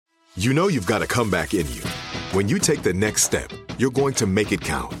You know you've got a comeback in you. When you take the next step, you're going to make it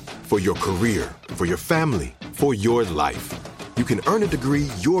count for your career, for your family, for your life. You can earn a degree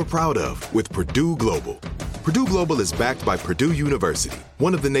you're proud of with Purdue Global. Purdue Global is backed by Purdue University,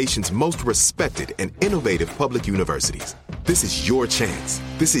 one of the nation's most respected and innovative public universities. This is your chance.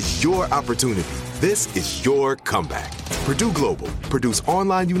 This is your opportunity. This is your comeback. Purdue Global, Purdue's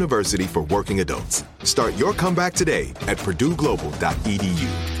online university for working adults. Start your comeback today at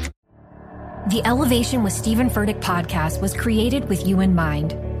purdueglobal.edu. The Elevation with Stephen Furtick podcast was created with you in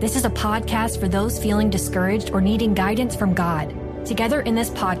mind. This is a podcast for those feeling discouraged or needing guidance from God. Together in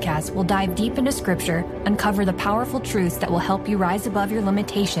this podcast, we'll dive deep into scripture, uncover the powerful truths that will help you rise above your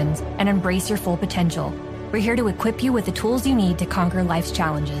limitations and embrace your full potential. We're here to equip you with the tools you need to conquer life's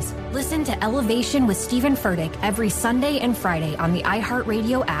challenges. Listen to Elevation with Stephen Furtick every Sunday and Friday on the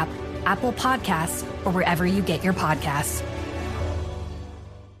iHeartRadio app, Apple Podcasts, or wherever you get your podcasts.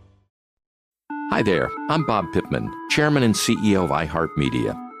 Hi there, I'm Bob Pittman, Chairman and CEO of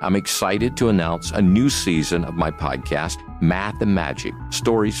iHeartMedia. I'm excited to announce a new season of my podcast, Math and Magic,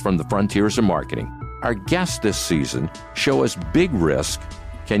 Stories from the Frontiers of Marketing. Our guests this season show us big risk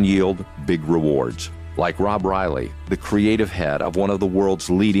can yield big rewards, like Rob Riley, the creative head of one of the world's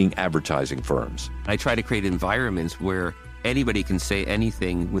leading advertising firms. I try to create environments where anybody can say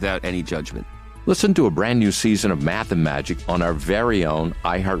anything without any judgment. Listen to a brand new season of Math and Magic on our very own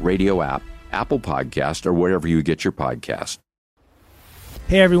iHeartRadio app, Apple Podcast, or wherever you get your podcast.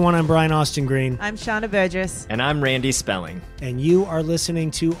 Hey everyone, I'm Brian Austin Green. I'm Shauna Burgess. And I'm Randy Spelling. And you are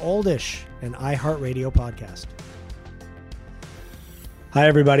listening to Oldish, an iHeartRadio podcast. Hi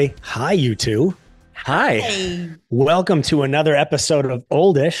everybody. Hi you two. Hi. Hey. Welcome to another episode of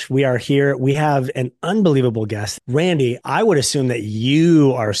Oldish. We are here. We have an unbelievable guest. Randy, I would assume that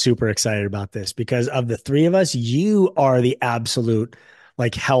you are super excited about this because of the three of us, you are the absolute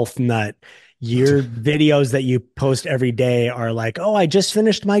health nut. Your videos that you post every day are like, oh, I just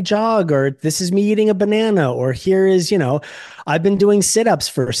finished my jog, or this is me eating a banana, or here is, I've been doing sit-ups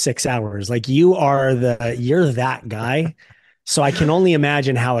for 6 hours. You're that guy. So I can only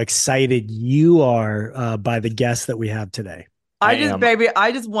imagine how excited you are by the guests that we have today. I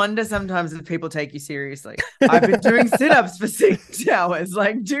just wonder sometimes if people take you seriously. I've been doing sit-ups for 6 hours.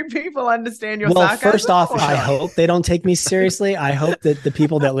 Do people understand your sarcasm? Well, first off, I hope they don't take me seriously. I hope that the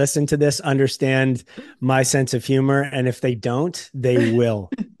people that listen to this understand my sense of humor. And if they don't, they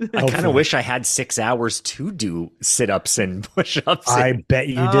will. I kind of wish I had 6 hours to do sit-ups and push-ups. I bet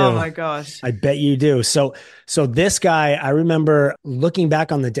you do. Oh my gosh. I bet you do. So this guy, I remember looking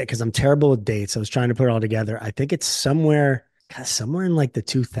back on the day, because I'm terrible with dates. I was trying to put it all together. I think it's somewhere in the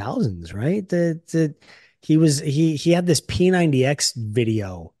 2000s, right? He had this P90X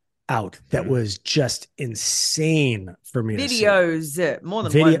video out that was just insane for me. Videos, more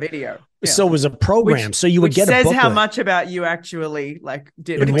than one video. Yeah. So it was a program. So you would get a booklet. Says how much about you actually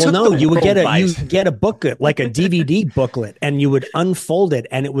did. Well, no, you would get a booklet, like a DVD booklet, and you would unfold it,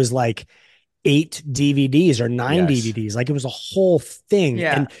 and it was 8 DVDs or 9 DVDs. It was a whole thing.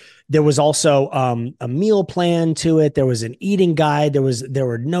 Yeah. And there was also a meal plan to it. There was an eating guide. There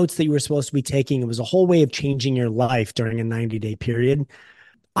were notes that you were supposed to be taking. It was a whole way of changing your life during a 90-day period.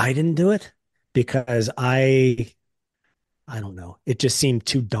 I didn't do it because I don't know. It just seemed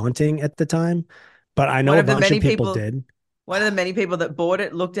too daunting at the time. But I know a bunch of people did. One of the many people that bought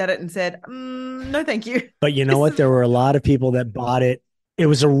it looked at it and said, no, thank you. But you know what? There were a lot of people that bought it. It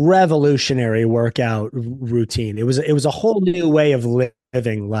was a revolutionary workout routine. It was a whole new way of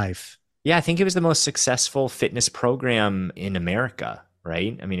living life. Yeah, I think it was the most successful fitness program in America,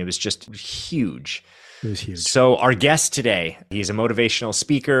 right? I mean, it was just huge. It was huge. So our guest today, he's a motivational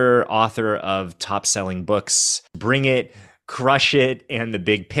speaker, author of top-selling books, Bring It, Crush It, and The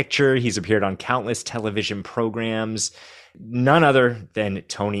Big Picture. He's appeared on countless television programs. None other than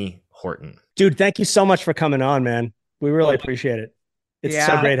Tony Horton. Dude, thank you so much for coming on, man. We really appreciate it. It's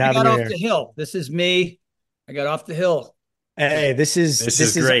so great having you here. I got off the hill. This is me. I got off the hill. Hey, this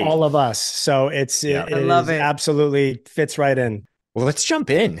is great. All of us. So I love it. Absolutely fits right in. Well, let's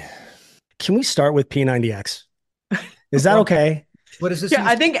jump in. Can we start with P90X? Is that okay? What is this? Yeah,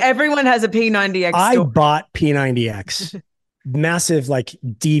 I think everyone has a P90X. I bought P90X. Massive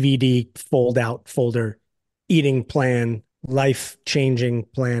DVD folder, eating plan, life-changing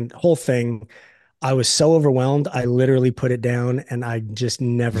plan, whole thing. I was so overwhelmed. I literally put it down and I just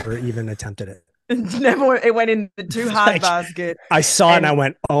never even attempted it. It went in the too hard basket. I saw it and I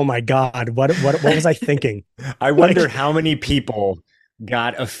went, oh my God, what was I thinking? I wonder how many people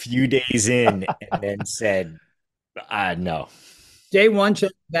got a few days in and then said, no. Day one,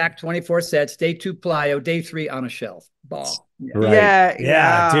 check back 24 sets. Day two, plyo. Day three, on a shelf. Ball. Yeah. Right.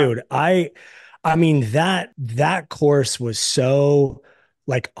 Yeah. Dude. I mean, that course was so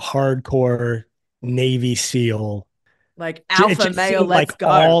like hardcore Navy SEAL. Like It alpha just male, seemed let's like go.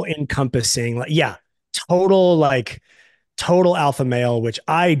 all encompassing. Like, yeah, total, like total alpha male, which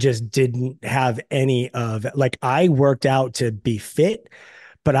I just didn't have any of. Like, I worked out to be fit,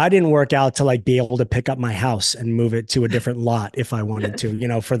 but I didn't work out to like be able to pick up my house and move it to a different lot if I wanted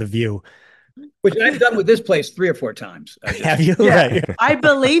to, for the view. Which I've done with this place 3 or 4 times. Have you? Yeah, Right. I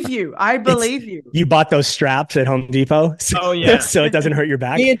believe you. I believe you. You bought those straps at Home Depot. Oh, yeah. So it doesn't hurt your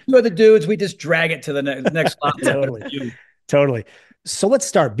back. Me and 2 other dudes, we just drag it to the next lot. Totally. So let's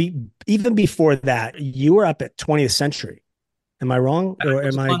start. Even before that, you were up at 20th Century. Am I wrong? Or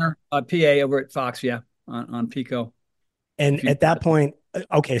am I? Hunter, PA over at Fox, yeah, on Pico. And at that point,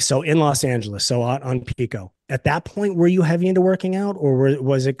 okay, so in Los Angeles, so on Pico. At that point, were you heavy into working out, or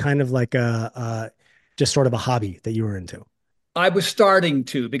was it kind of like just sort of a hobby that you were into? I was starting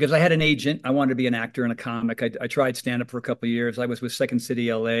to, because I had an agent. I wanted to be an actor and a comic. I tried stand-up for a couple of years. I was with Second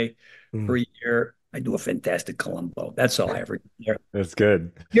City LA for a year. I do a fantastic Columbo. That's all I ever did. That's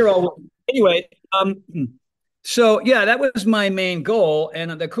good. Anyway, so yeah, that was my main goal.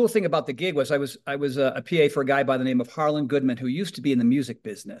 And the cool thing about the gig was I was a PA for a guy by the name of Harlan Goodman, who used to be in the music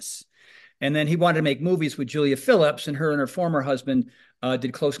business. And then he wanted to make movies with Julia Phillips, and her former husband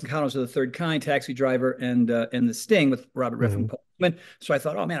did Close Encounters of the Third Kind, Taxi Driver, and The Sting with Robert Redford. So I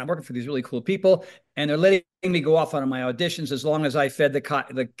thought, oh man, I'm working for these really cool people, and they're letting me go off on my auditions as long as I fed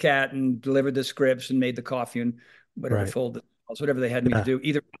the cat and delivered the scripts and made the coffee and whatever, folded whatever they had me to do,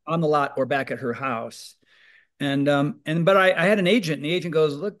 either on the lot or back at her house. But I had an agent, and the agent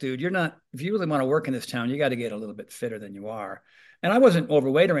goes, look, dude, if you really want to work in this town, you got to get a little bit fitter than you are. And I wasn't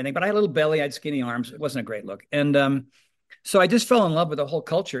overweight or anything, but I had a little belly. I had skinny arms. It wasn't a great look. And so I just fell in love with the whole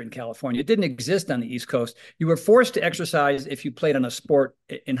culture in California. It didn't exist on the East Coast. You were forced to exercise if you played on a sport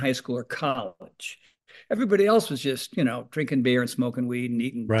in high school or college. Everybody else was just, drinking beer and smoking weed and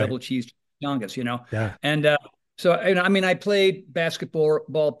eating double cheese youngest, Yeah. And so, I played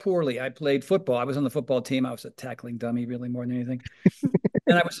basketball poorly. I played football. I was on the football team. I was a tackling dummy really more than anything.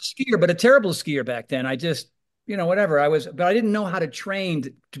 And I was a skier, but a terrible skier back then. I just, whatever but I didn't know how to train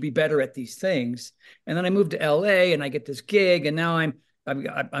to be better at these things. And then I moved to LA and I get this gig, and now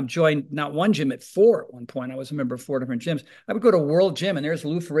I'm joined not one gym at 4 at one point. I was a member of 4 different gyms. I would go to World Gym, and there's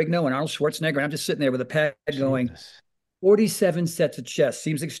Lou Ferrigno and Arnold Schwarzenegger. And I'm just sitting there with a pad going, 47 sets of chest.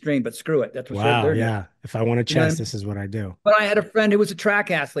 Seems extreme, but screw it. That's what they're doing. Yeah. If I want a chest, this is what I do. But I had a friend who was a track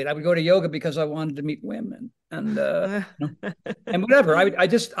athlete. I would go to yoga because I wanted to meet women and whatever. I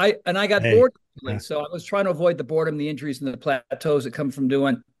got bored. Yeah. So I was trying to avoid the boredom, the injuries, and the plateaus that come from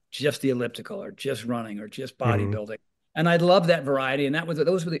doing just the elliptical or just running or just bodybuilding. And I loved that variety. And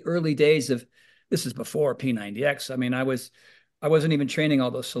those were the early days of, this is before P90X. I wasn't even training all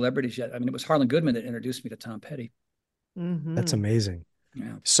those celebrities yet. It was Harlan Goodman that introduced me to Tom Petty. That's amazing.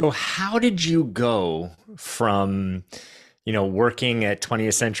 Yeah. So how did you go from, working at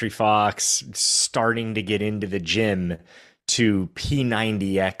 20th Century Fox, starting to get into the gym, to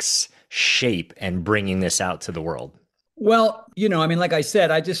P90X shape and bringing this out to the world? Well, like I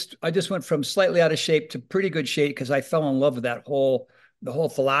said, I just went from slightly out of shape to pretty good shape because I fell in love with the whole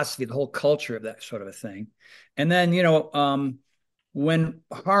philosophy, the whole culture of that sort of a thing. And then, when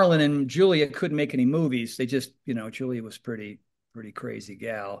Harlan and Julia couldn't make any movies, they just, Julia was pretty crazy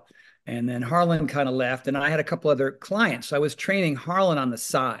gal. And then Harlan kind of left, and I had a couple other clients. So I was training Harlan on the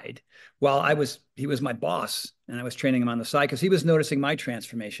side while he was my boss, and I was training him on the side because he was noticing my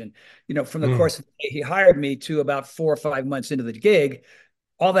transformation. From the course of the day he hired me to about 4 or 5 months into the gig,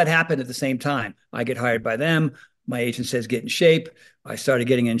 all that happened at the same time. I get hired by them. My agent says, get in shape. I started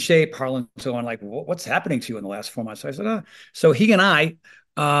getting in shape. Harlan's going like, what's happening to you in the last 4 months? So I said, So he and I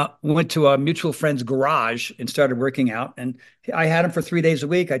went to a mutual friend's garage and started working out. And I had him for 3 days a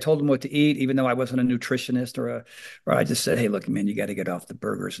week. I told him what to eat, even though I wasn't a nutritionist or I just said, hey, look, man, you got to get off the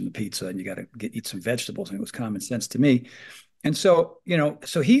burgers and the pizza and you got to eat some vegetables. And it was common sense to me. And so,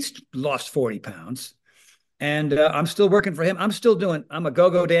 so he's lost 40 pounds. And I'm still working for him. I'm a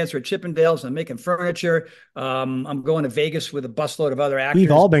go-go dancer at Chippendales. I'm making furniture. I'm going to Vegas with a busload of other actors.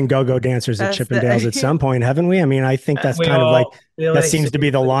 We've all been go-go dancers at Chippendales at some point, haven't we? I think that's kind of like, that seems to be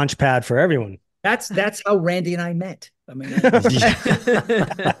the launch pad for everyone. That's how Randy and I met.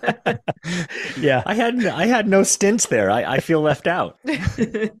 Yeah. I had no stints there. I feel left out.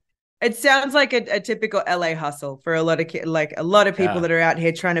 It sounds like a typical LA hustle for a lot of people that are out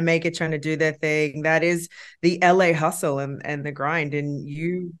here trying to make it, trying to do their thing. That is the LA hustle and the grind. And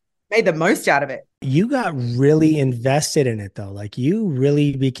you made the most out of it. You got really invested in it though. Like you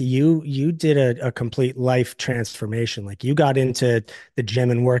really, you did a complete life transformation. Like you got into the gym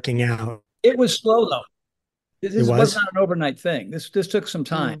and working out. It was slow though. This It was was? not an overnight thing. This took some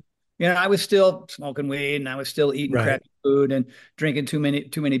time. Mm. You know, I was still smoking weed and I was still eating Right. crappy food and drinking too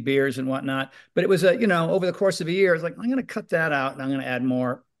many beers and whatnot. But it was over the course of a year, I was like, I'm going to cut that out and I'm going to add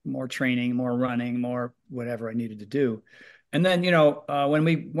more training, more running, more whatever I needed to do. And then, when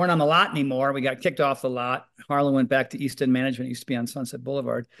we weren't on the lot anymore, we got kicked off the lot. Harlan went back to East End Management. It used to be on Sunset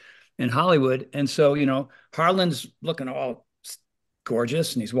Boulevard in Hollywood. And so, Harlan's looking all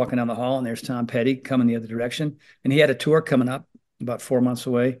gorgeous and he's walking down the hall and there's Tom Petty coming the other direction. And he had a tour coming up about 4 months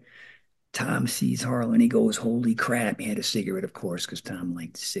away. Tom sees Harlan. He goes, holy crap. He had a cigarette, of course, because Tom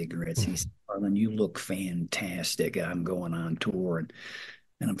liked cigarettes. He said, Harlan, you look fantastic. I'm going on tour and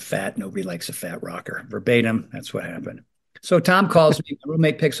I'm fat. Nobody likes a fat rocker. Verbatim. That's what happened. So Tom calls me. My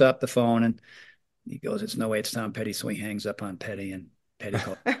roommate picks up the phone and he goes, it's no way it's Tom Petty. So he hangs up on Petty and Petty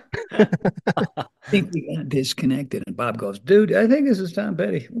calls. I think we got disconnected. And Bob goes, dude, I think this is Tom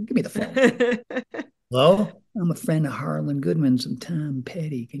Petty. Well, give me the phone. Hello? I'm a friend of Harlan Goodman's. I'm Tom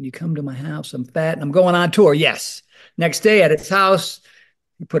Petty. Can you come to my house? I'm fat and I'm going on tour. Yes. Next day at his house,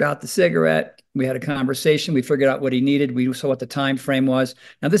 he put out the cigarette. We had a conversation. We figured out what he needed. We saw what the time frame was.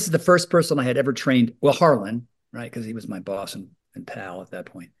 Now, this is the first person I had ever trained. Well, Harlan, right? Because he was my boss and pal at that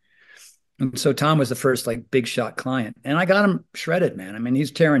point. And so Tom was the first like big shot client. And I got him shredded, man. I mean,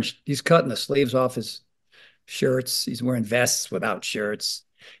 he's cutting the sleeves off his shirts. He's wearing vests without shirts.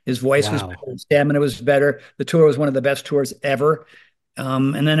 His voice was better. His stamina was better. The tour was one of the best tours ever.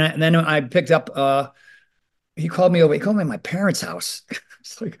 And then I picked up, he called me over. He called me at my parents' house.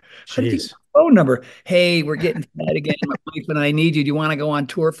 It's like, how did you get my phone number? Hey, we're getting fat again. My wife and I need you. Do you want to go on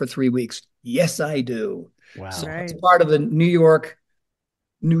tour for 3 weeks? Yes, I do. Wow. So it's part of the New York,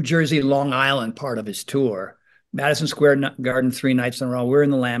 New Jersey, Long Island part of his tour. Madison Square Garden 3 nights in a row. We're in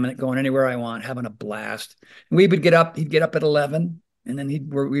the laminate, going anywhere I want, having a blast. And we would get up. He'd get up at 11, and then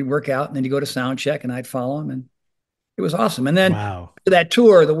we'd work out, and then he'd go to sound check, and I'd follow him, and it was awesome. And then after that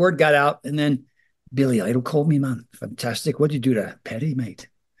tour, the word got out, and then Billy Idol called me, man, fantastic. What'd you do to Petty, mate?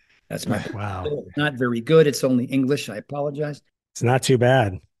 That's my not very good. It's only English. I apologize. It's not too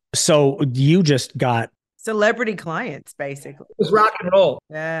bad. So you just got celebrity clients, basically. It was rock and roll.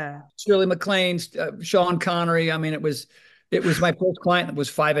 Yeah. Shirley MacLaine, Sean Connery. I mean, it was my first client. It was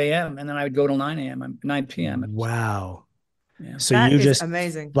 5 a.m. and then I would go till 9 p.m. Wow. Yeah. So that you is just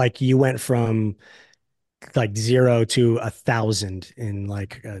amazing. Like you went from like 0 to 1,000 in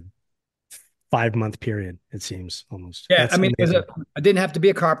like a 5-month period. It seems almost. Yeah. That's I mean, I didn't have to be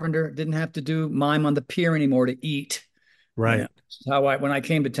a carpenter. Didn't have to do mime on the pier anymore to eat. Right. When I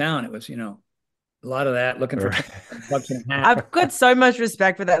came to town, it was, a lot of that, looking for bucks and a half. I've got so much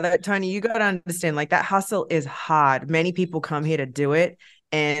respect for that. Tony, you got to understand, like, that hustle is hard. Many people come here to do it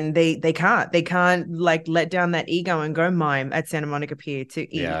and they can't like let down that ego and go mime at Santa Monica Pier to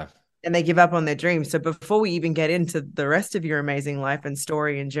eat. Yeah. And they give up on their dreams. So before we even get into the rest of your amazing life and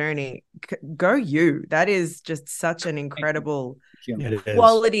story and journey, go you. That is just such an incredible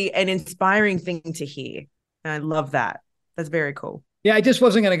quality and inspiring thing to hear. And I love that. That's very cool. Yeah, I just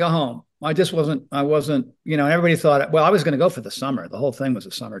wasn't going to go home. I wasn't, everybody thought, well, I was going to go for the summer. The whole thing was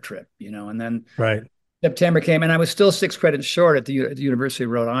a summer trip, and then September came and I was still 6 credits short at the University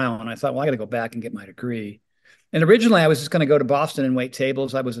of Rhode Island. I thought, well, I got to go back and get my degree. And originally I was just going to go to Boston and wait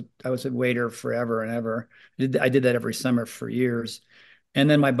tables. I was a waiter forever and ever. I did that every summer for years. And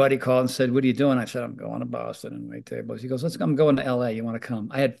then my buddy called and said, what are you doing? I said, I'm going to Boston and wait tables. He goes, I'm going to LA. You want to come?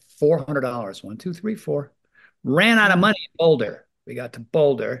 I had $400. 1, 2, 3, 4. Ran out of money in Boulder. We got to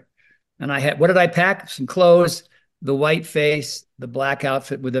Boulder and what did I pack? Some clothes, the white face, the black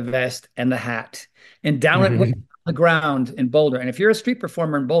outfit with the vest and the hat. And down on the ground in Boulder. And if you're a street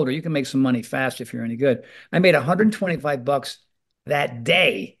performer in Boulder, you can make some money fast if you're any good. I made $125 that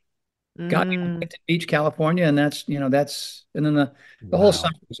day. Got me to Beach, California. And that's, and then the whole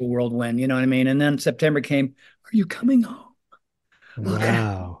summer was a whirlwind, you know what I mean? And then September came, are you coming home?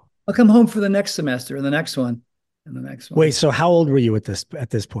 Wow. I'll come home for the next semester and the next one. And the next one. Wait, so how old were you at this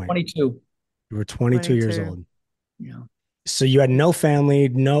point? 22. You were 22 years old. Yeah. So you had no family,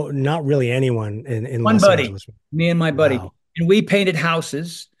 not really anyone in one Los buddy, Angeles. Me and my buddy, and we painted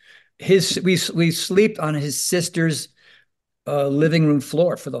houses. We slept on his sister's living room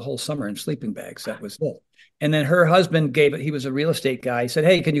floor for the whole summer in sleeping bags. That was it. And then her husband he was a real estate guy. He said,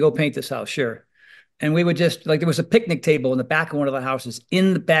 hey, can you go paint this house? Sure. And we would just there was a picnic table in the back of one of the houses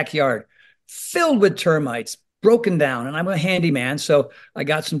in the backyard filled with termites, broken down. And I'm a handyman. So I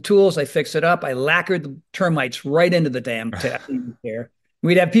got some tools. I fixed it up. I lacquered the termites right into the damn there.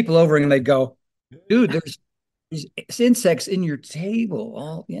 We'd have people over and they'd go, dude, there's insects in your table.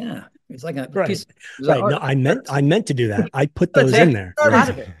 Oh, yeah. It's like a piece of right. No, I meant to do that. I put those in there.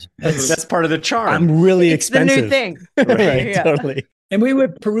 That's part of the charm. I'm really expensive. The new thing. Right. Yeah. Totally. And we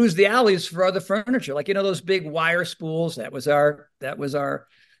would peruse the alleys for other furniture, like, those big wire spools. That was our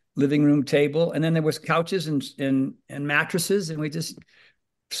living room table. And then there was couches and mattresses, and we just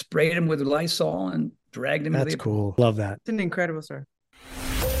sprayed them with Lysol and dragged them. That's cool. Love that. It's an incredible story.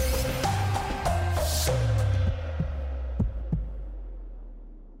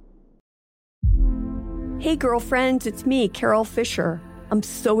 Hey girlfriends, it's me, Carol Fisher. I'm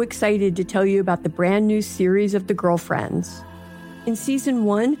so excited to tell you about the brand new series of The Girlfriends. In season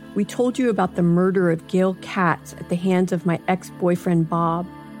 1, we told you about the murder of Gail Katz at the hands of my ex-boyfriend Bob.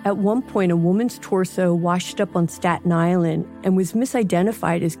 At one point, a woman's torso washed up on Staten Island and was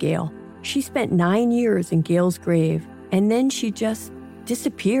misidentified as Gail. She spent 9 years in Gail's grave, and then she just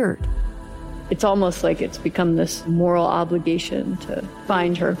disappeared. It's almost like it's become this moral obligation to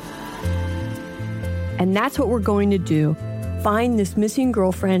find her. And that's what we're going to do. Find this missing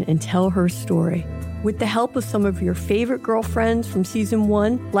girlfriend and tell her story. With the help of some of your favorite girlfriends from season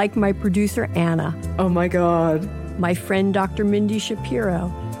 1, like my producer, Anna. Oh my God. My friend, Dr. Mindy Shapiro.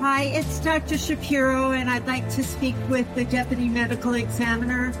 Hi, it's Dr. Shapiro, and I'd like to speak with the deputy medical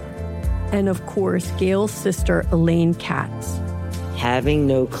examiner. And of course, Gail's sister, Elaine Katz. Having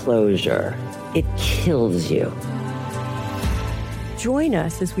no closure, it kills you. Join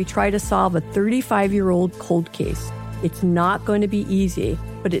us as we try to solve a 35-year-old cold case. It's not going to be easy,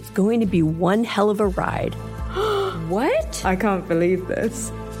 but it's going to be one hell of a ride. What? I can't believe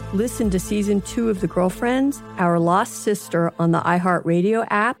this. Listen to season 2 of The Girlfriends, Our Lost Sister on the iHeartRadio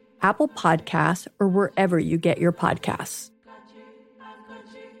app, Apple Podcasts, or wherever you get your podcasts.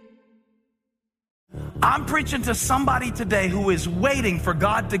 I'm preaching to somebody today who is waiting for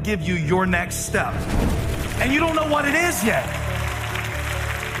God to give you your next step. And you don't know what it is yet.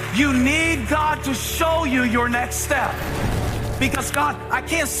 You need God to show you your next step. Because God, I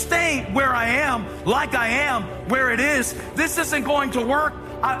can't stay where I am, like I am, where it is. This isn't going to work.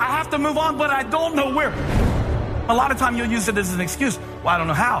 I have to move on, but I don't know where. A lot of time you'll use it as an excuse. Well, I don't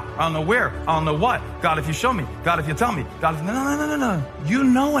know how. I don't know where. I don't know what. God, if you show me. God, if you tell me. God, if... No. You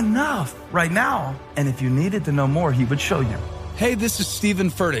know enough right now. And if you needed to know more, he would show you. Hey, this is Stephen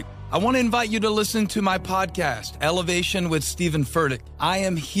Furtick. I want to invite you to listen to my podcast, Elevation with Stephen Furtick. I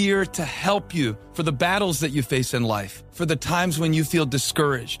am here to help you for the battles that you face in life, for the times when you feel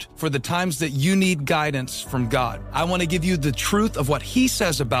discouraged, for the times that you need guidance from God. I want to give you the truth of what he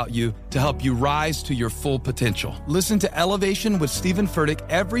says about you to help you rise to your full potential. Listen to Elevation with Stephen Furtick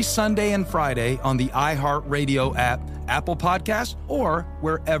every Sunday and Friday on the iHeartRadio app, Apple Podcasts, or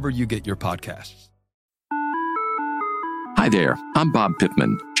wherever you get your podcasts. Hi there, I'm Bob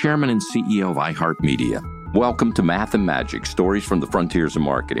Pittman, Chairman and CEO of iHeartMedia. Welcome to Math and Magic, Stories from the Frontiers of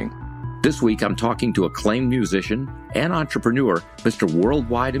Marketing. This week, I'm talking to acclaimed musician and entrepreneur, Mr.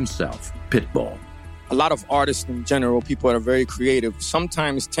 Worldwide himself, Pitbull. A lot of artists in general, people that are very creative,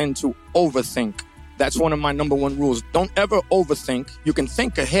 sometimes tend to overthink. That's one of my number one rules. Don't ever overthink. You can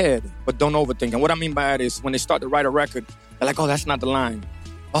think ahead, but don't overthink. And what I mean by that is when they start to write a record, they're like, oh, that's not the line.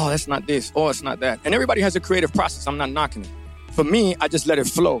 Oh, that's not this. Oh, it's not that. And everybody has a creative process. I'm not knocking it. For me, I just let it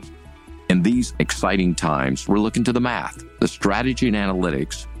flow. In these exciting times, we're looking to the math, the strategy and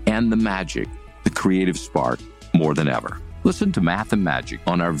analytics, and the magic, the creative spark, more than ever. Listen to Math and Magic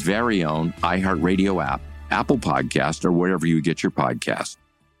on our very own iHeartRadio app, Apple Podcast, or wherever you get your podcasts.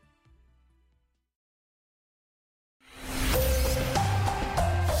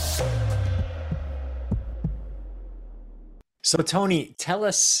 So, Tony, tell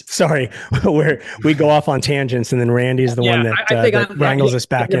us. Sorry, we go off on tangents, and then Randy's the one that wrangles us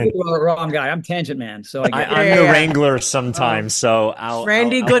back in. Wrong guy. I'm tangent man, so I'm the wrangler sometimes. So,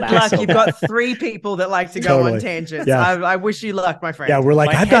 Randy, good luck. You've got 3 people that like to go on tangents. Yeah. I wish you luck, my friend. Yeah, we're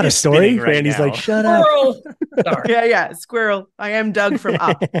like, I've got a story. Right Randy's now. Like, shut up. Yeah, squirrel. I am Doug from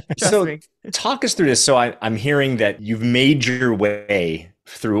Up. Trust me. Talk us through this. So, I'm hearing that you've made your way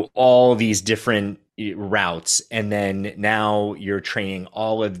through all these different routes, and then now you're training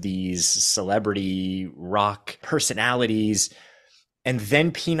all of these celebrity rock personalities, and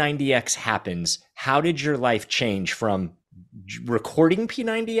then P90X happens. How did your life change from recording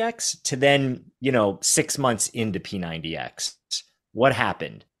P90X to then 6 months into P90X? What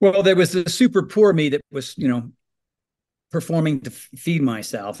happened? Well, there was the super poor me that was performing to feed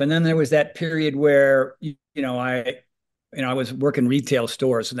myself, and then there was that period where I was working retail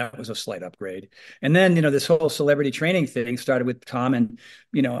stores, and that was a slight upgrade. And then, this whole celebrity training thing started with Tom, and,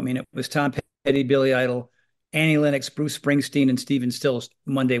 it was Tom Petty, Billy Idol, Annie Lennox, Bruce Springsteen, and Stephen Stills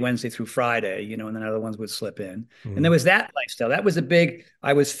Monday, Wednesday through Friday, you know, and then other ones would slip in. And there was that lifestyle. That was a big,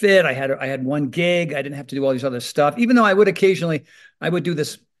 I was fit. I had one gig. I didn't have to do all these other stuff, even though I would occasionally, I would do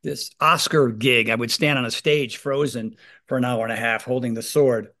this Oscar gig. I would stand on a stage frozen for an hour and a half, holding the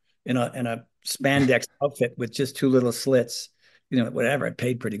sword in a spandex outfit with just two little slits, you know, whatever. I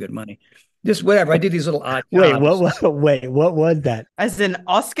paid pretty good money. Just whatever. I did these little odd Wait, jobs. what was that? As an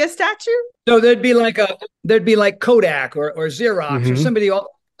Oscar statue? So there'd be like Kodak or Xerox or somebody all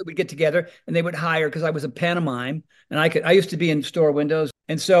would get together and they would hire, because I was a pantomime and I used to be in store windows.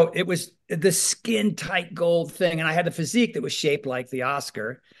 And so it was the skin tight gold thing. And I had the physique that was shaped like the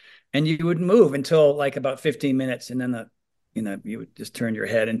Oscar, and you would move until like about 15 minutes. And then you would just turn your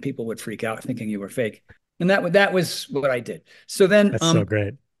head and people would freak out thinking you were fake. And that was what I did. So then that's so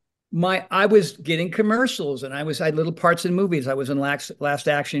great. I was getting commercials, and I had little parts in movies. I was in Last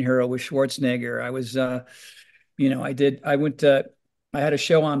Action Hero with Schwarzenegger. I was, I had a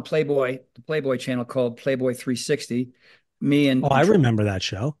show on Playboy, the Playboy channel called Playboy 360. I remember that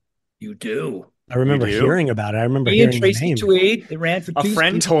show. You do. I remember hearing about it. I remember hearing the name. Tweed. It ran for a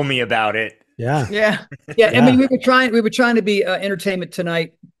friend told me about it. Yeah. Yeah. I mean, we were trying to be Entertainment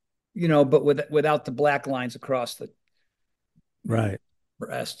Tonight, you know, but without the black lines across the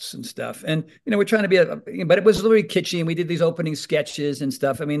breasts and stuff. And, you know, we're trying to be but it was really kitschy, and we did these opening sketches and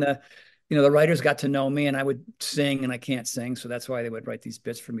stuff. I mean, the writers got to know me, and I would sing, and I can't sing. So that's why they would write these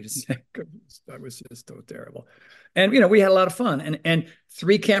bits for me to sing. I was just so terrible. And, you know, we had a lot of fun, and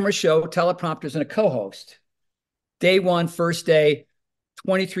 3-camera show, teleprompters, and a co-host. Day one, first day,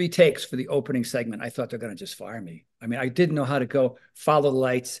 23 takes for the opening segment. I thought they're going to just fire me. I mean, I didn't know how to go follow the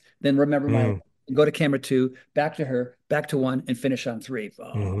lights, then remember go to camera 2, back to her, back to 1, and finish on 3.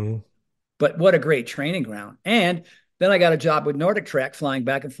 But what a great training ground. And then I got a job with Nordic Track, flying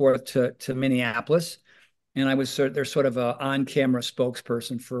back and forth to Minneapolis. And I was their sort of a on-camera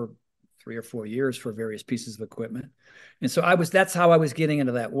spokesperson for 3 or 4 years for various pieces of equipment. And so that's how I was getting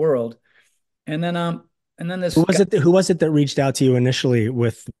into that world. And then this who was it that reached out to you initially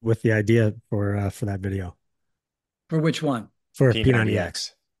with the idea for that video? For which one? For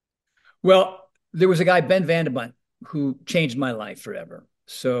P90X. Well, there was a guy, Ben Vanderbunt, who changed my life forever.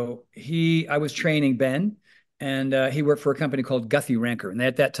 So I was training Ben, and he worked for a company called Guthrie Ranker. And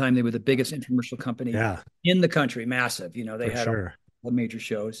at that time, they were the biggest infomercial company in the country, massive. You know, they had all the major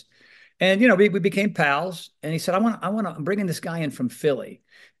shows. And, you know, we became pals. And he said, I'm bringing this guy in from Philly.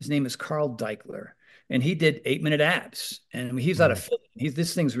 His name is Carl Deichler. And he did 8-minute abs. And he's out of Philly.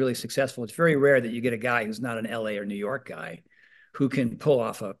 This thing's really successful. It's very rare that you get a guy who's not an LA or New York guy who can pull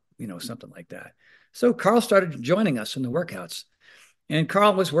off something like that. So Carl started joining us in the workouts. And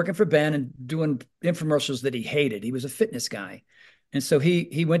Carl was working for Ben and doing infomercials that he hated. He was a fitness guy. And so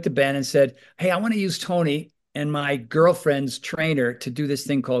he went to Ben and said, hey, I want to use Tony and my girlfriend's trainer to do this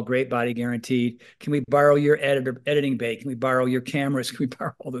thing called Great Body Guaranteed. Can we borrow your editing bay? Can we borrow your cameras? Can we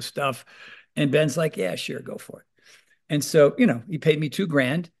borrow all this stuff? And Ben's like, yeah, sure, go for it. And so, you know, he paid me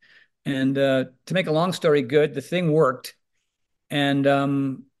 $2,000. And to make a long story good, the thing worked.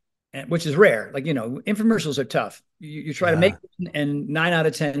 And which is rare. Like, you know, infomercials are tough. You try to make it, and 9 out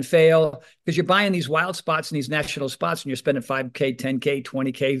of 10 fail, because you're buying these wild spots and these national spots, and you're spending $5K, $10K,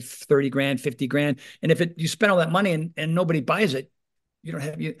 $20K, $30,000, $50,000. And if you spend all that money and nobody buys it, you don't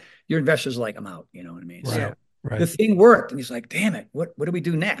have your investors are like, I'm out. You know what I mean? Right, so the thing worked, and he's like, damn it, what do we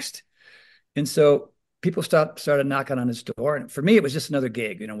do next? And so people started knocking on his door. And for me, it was just another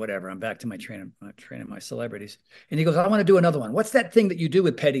gig, you know, whatever. I'm back to my training my celebrities. And he goes, I want to do another one. What's that thing that you do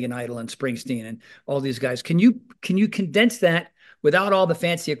with Petty and Idol and Springsteen and all these guys? Can you condense that without all the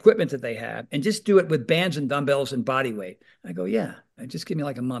fancy equipment that they have and just do it with bands and dumbbells and body weight? I go, yeah, just give me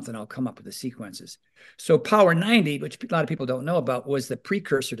like a month and I'll come up with the sequences. So Power 90, which a lot of people don't know about, was the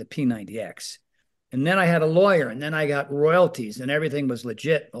precursor to P90X. And then I had a lawyer, and then I got royalties, and everything was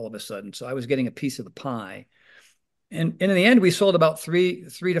legit all of a sudden. So I was getting a piece of the pie. And in the end, we sold about 3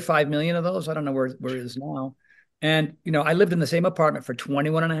 to 5 million of those. I don't know where it is now. And, you know, I lived in the same apartment for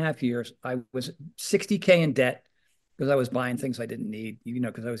 21 and a half years. I was $60K in debt because I was buying things I didn't need, you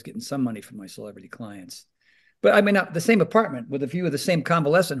know, because I was getting some money from my celebrity clients. But I mean, the same apartment with a view of the same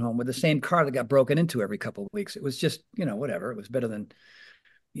convalescent home with the same car that got broken into every couple of weeks. It was just, you know, whatever. It was better than,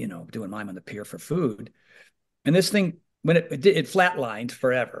 you know, doing mime on the pier for food. And this thing, when it flatlined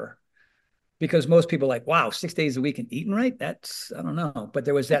forever, because most people are like, wow, 6 days a week and eating right? That's, I don't know. But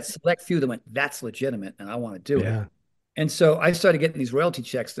there was that select few that went, that's legitimate and I want to do it. And so I started getting these royalty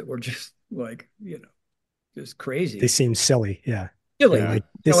checks that were just like, you know, just crazy. They seem silly. Yeah. Silly. Like,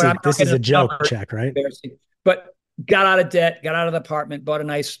 this is a joke check, right? But got out of debt, got out of the apartment, bought a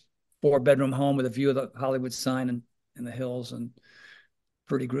nice 4-bedroom home with a view of the Hollywood sign and in the hills, and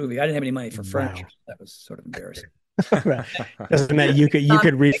pretty groovy. I didn't have any money for furniture. So that was sort of embarrassing. Doesn't matter. You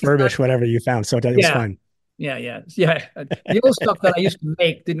could refurbish whatever you found, so it was fine. Yeah. The old stuff that I used to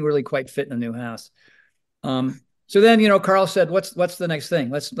make didn't really quite fit in a new house. So then, Carl said, "What's the next thing?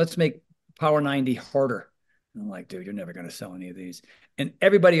 Let's make Power 90 harder." And I'm like, "Dude, you're never going to sell any of these." And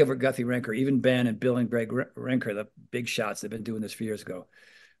everybody over at Guthrie Renker, even Ben and Bill and Greg Renker, the big shots, they've been doing this for years ago.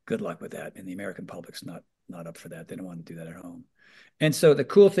 Good luck with that. And the American public's not up for that. They don't want to do that at home. And so the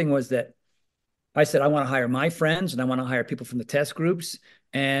cool thing was that I said, I want to hire my friends and I want to hire people from the test groups.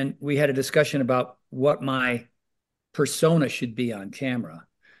 And we had a discussion about what my persona should be on camera.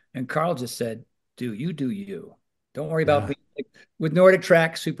 And Carl just said, do you. Don't worry about being with Nordic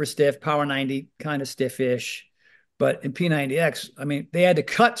Track, super stiff, Power 90, kind of stiffish. But in P90X, I mean, they had to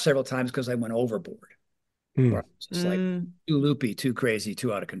cut several times because I went overboard. It's like too loopy, too crazy,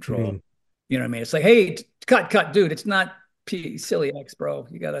 too out of control. You know what I mean? It's like, hey, cut, dude. It's not silly X, bro.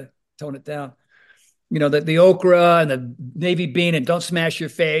 You got to tone it down. The okra and the navy bean and don't smash your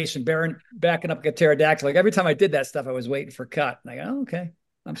face and backing up like a pterodactyl. Like every time I did that stuff, I was waiting for cut. Like, oh, okay.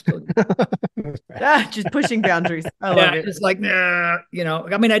 I'm still just pushing boundaries. I love it. It's like, nah,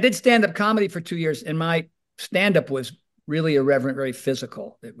 I mean, I did stand-up comedy for 2 years, and my stand-up was really irreverent, very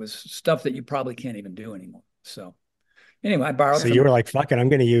physical. It was stuff that you probably can't even do anymore. So anyway, I borrowed. So you were like, fuck it, I'm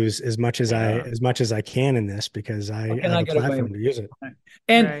going to use as much as I can in this because I have a platform to use it.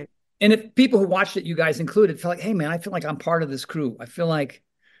 And if people who watched it, you guys included, felt like, hey man, I feel like I'm part of this crew. I feel like,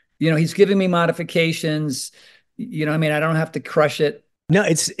 he's giving me modifications. I mean, I don't have to crush it. No,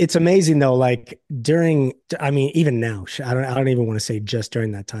 it's amazing though. Like even now, I don't even want to say just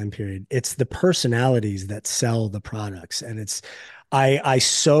during that time period. It's the personalities that sell the products, and I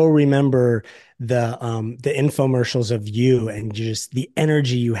so remember the infomercials of you and just the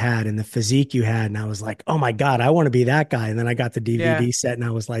energy you had and the physique you had, and I was like, oh my God, I want to be that guy. And then I got the DVD set, and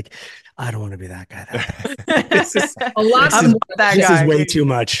I was like, I don't want to be that guy. This is way too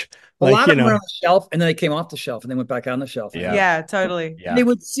much. A lot of them were on the shelf, and then they came off the shelf, and they went back on the shelf. Yeah, totally. Yeah. They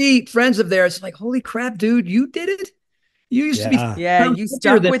would see friends of theirs, like, holy crap, dude, you did it. You used to be. Yeah, you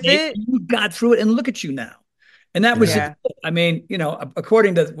stuck with it. You got through it, and look at you now. And that was, I mean,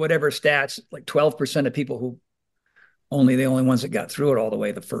 according to whatever stats, like 12% of people who the only ones that got through it all the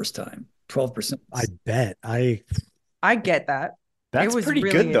way the first time. 12%. I bet. I get that. That's it was pretty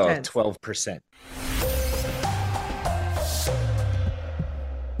really good though. intense. 12%.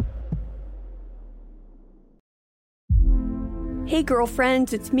 Hey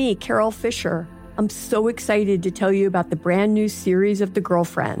girlfriends, it's me, Carol Fisher. I'm so excited to tell you about the brand new series of The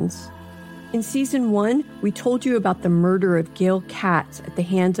Girlfriends. In season 1, we told you about the murder of Gail Katz at the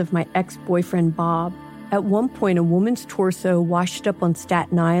hands of my ex-boyfriend Bob. At one point, a woman's torso washed up on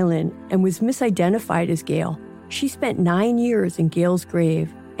Staten Island and was misidentified as Gail. She spent 9 years in Gail's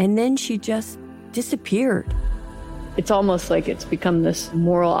grave, and then she just disappeared. It's almost like it's become this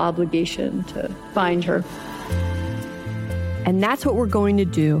moral obligation to find her. And that's what we're going to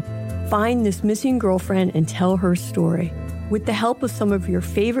do. Find this missing girlfriend and tell her story. With the help of some of your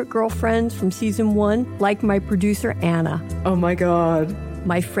favorite girlfriends from season 1, like my producer, Anna. Oh my God.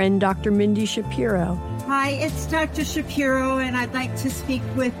 My friend, Dr. Mindy Shapiro. Hi, it's Dr. Shapiro, and I'd like to speak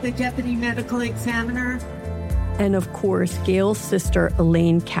with the Deputy Medical Examiner. And of course, Gail's sister,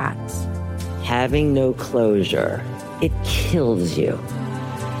 Elaine Katz. Having no closure, it kills you.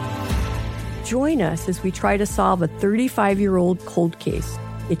 Join us as we try to solve a 35-year-old cold case.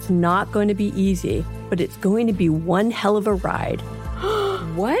 It's not going to be easy, but it's going to be one hell of a ride.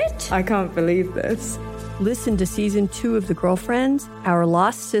 What? I can't believe this. Listen to season 2 of The Girlfriends, Our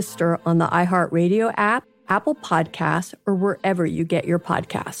Lost Sister on the iHeartRadio app, Apple Podcasts, or wherever you get your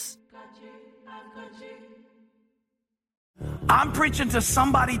podcasts. I'm preaching to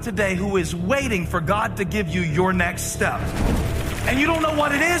somebody today who is waiting for God to give you your next step. And you don't know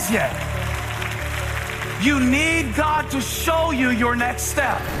what it is yet. You need God to show you your next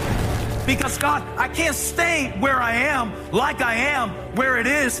step. Because God, I can't stay where I am, like I am, where it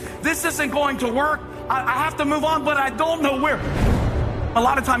is. This isn't going to work. I have to move on, but I don't know where. A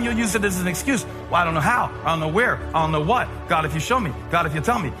lot of time you'll use it as an excuse. Well, I don't know how. I don't know where. I don't know what. God, if you show me. God, if you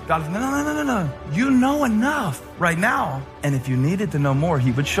tell me. God, if... No. You know enough right now. And if you needed to know more,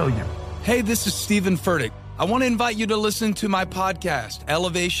 he would show you. Hey, this is Stephen Furtick. I want to invite you to listen to my podcast,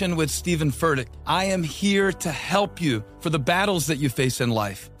 Elevation with Stephen Furtick. I am here to help you for the battles that you face in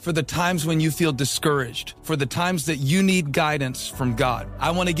life, for the times when you feel discouraged, for the times that you need guidance from God.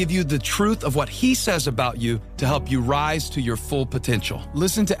 I want to give you the truth of what He says about you to help you rise to your full potential.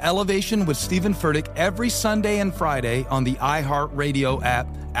 Listen to Elevation with Stephen Furtick every Sunday and Friday on the iHeartRadio app,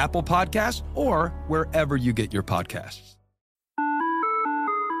 Apple Podcasts, or wherever you get your podcasts.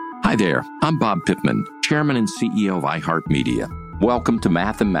 Hi there, I'm Bob Pittman, Chairman and CEO of iHeartMedia. Welcome to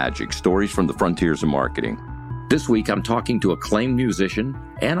Math and Magic, Stories from the Frontiers of Marketing. This week, I'm talking to acclaimed musician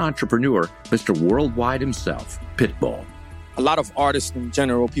and entrepreneur, Mr. Worldwide himself, Pitbull. A lot of artists in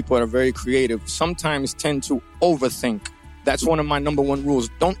general, people that are very creative, sometimes tend to overthink. That's one of my number one rules.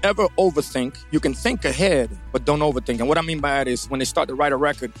 Don't ever overthink. You can think ahead, but don't overthink. And what I mean by that is when they start to write a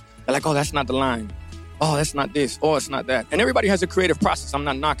record, they're like, oh, that's not the line. Oh, that's not this. Oh, it's not that. And everybody has a creative process. I'm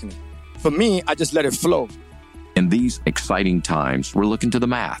not knocking it. For me, I just let it flow. In these exciting times, we're looking to the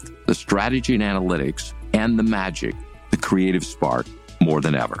math, the strategy and analytics, and the magic, the creative spark, more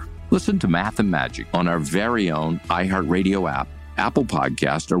than ever. Listen to Math and Magic on our very own iHeartRadio app, Apple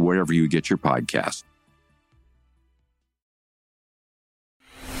Podcast, or wherever you get your podcasts.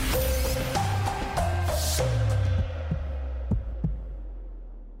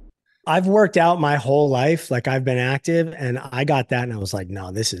 I've worked out my whole life. Like I've been active and I got that. And I was like,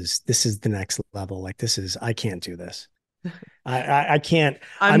 no, this is the next level. Like I can't do this. I can't.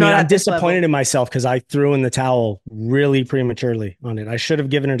 I'm disappointed in myself because I threw in the towel really prematurely on it. I should have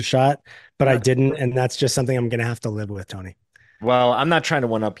given it a shot, but I didn't. And that's just something I'm going to have to live with, Tony. Well, I'm not trying to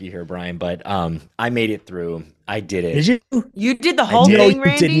one up you here, Brian, but I made it through. I did it. Did you? You did the whole thing,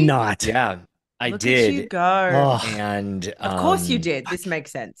 Randy? You did not. Yeah. I Look did. At you go. And of course you did. This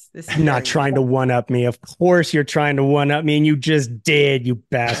makes sense. I'm not trying to one up me. Of course you're trying to one up me, and you just did, you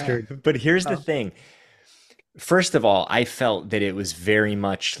bastard. But here's the thing. First of all, I felt that it was very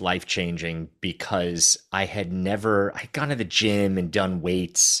much life-changing because I'd gone to the gym and done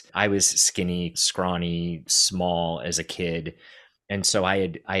weights. I was skinny, scrawny, small as a kid. And so I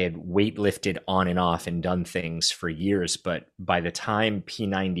had weightlifted on and off and done things for years. But by the time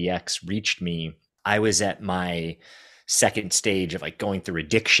P90X reached me, I was at my second stage of like going through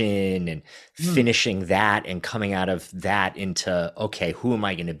addiction and finishing that and coming out of that into, okay, who am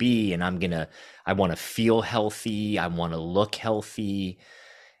I going to be? And I want to feel healthy. I want to look healthy.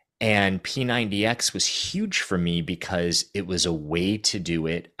 And P90X was huge for me because it was a way to do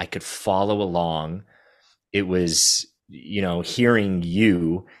it. I could follow along. It was, hearing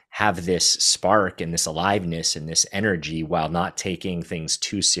you have this spark and this aliveness and this energy while not taking things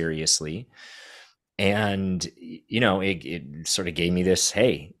too seriously. And, it sort of gave me this,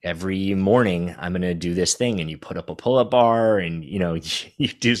 hey, every morning I'm going to do this thing. And you put up a pull-up bar and, you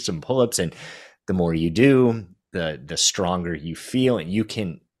do some pull-ups. And the more you do, the stronger you feel and you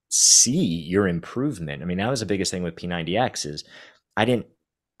can see your improvement. I mean, that was the biggest thing with P90X is I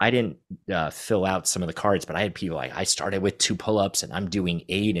didn't fill out some of the cards, but I had people like, I started with 2 pull-ups and I'm doing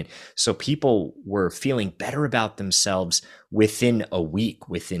 8. And so people were feeling better about themselves within a week,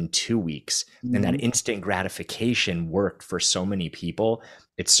 within 2 weeks. Mm-hmm. And that instant gratification worked for so many people.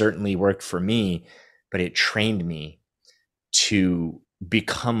 It certainly worked for me, but it trained me to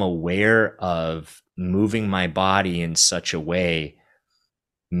become aware of moving my body in such a way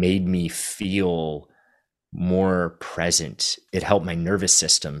made me feel more present. It helped my nervous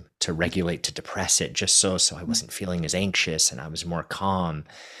system to regulate, to depress it, just so I wasn't feeling as anxious and I was more calm.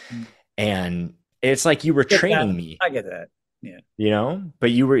 And it's like you were training me. I get that. Yeah.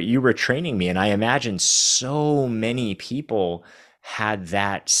 But you were training me. And I imagine so many people had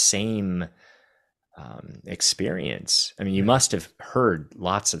that same experience. I mean, you must have heard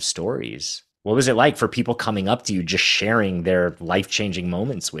lots of stories. What was it like for people coming up to you, just sharing their life-changing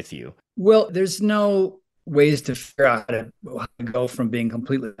moments with you? Well, there's no ways to figure out how to go from being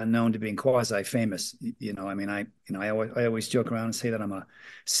completely unknown to being quasi-famous. I always joke around and say that I'm a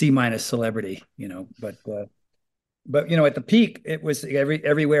C- celebrity, but at the peak, it was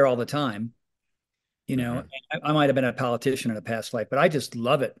everywhere all the time. I might have been a politician in a past life, but I just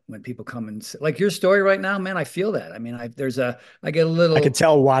love it when people come and say, like your story right now, man, I feel that. I mean, I get a little, I could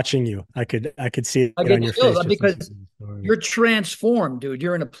tell watching you. I could see it on your face because you're transformed, dude.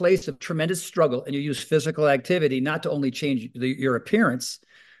 You're in a place of tremendous struggle and you use physical activity, not to only change your appearance,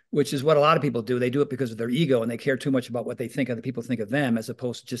 which is what a lot of people do. They do it because of their ego and they care too much about what they think other people think of them, as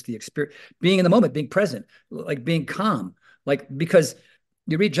opposed to just the experience, being in the moment, being present, like being calm, because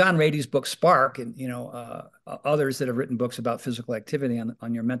you read John Rady's book Spark and others that have written books about physical activity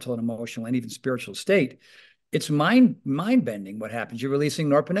on your mental and emotional and even spiritual state. it's mind bending what happens. You're releasing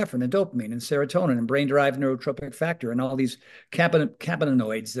norepinephrine and dopamine and serotonin and brain derived neurotropic factor and all these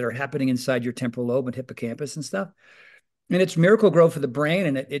cannabinoids that are happening inside your temporal lobe and hippocampus and stuff. And it's miracle grow for the brain,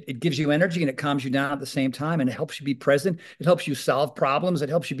 and it gives you energy and it calms you down at the same time, and it helps you be present. It helps you solve problems. It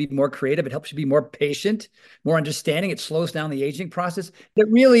helps you be more creative. It helps you be more patient, more understanding. It slows down the aging process. It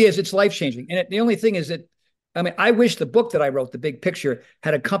really is. It's life changing. And the only thing is that, I mean, I wish the book that I wrote, The Big Picture,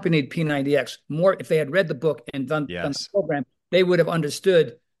 had accompanied P90X more. If they had read the book and done the program, they would have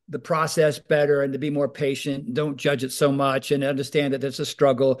understood the process better and to be more patient. Don't judge it so much and understand that it's a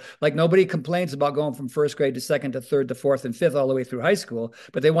struggle. Like, nobody complains about going from first grade to second to third to fourth and fifth all the way through high school,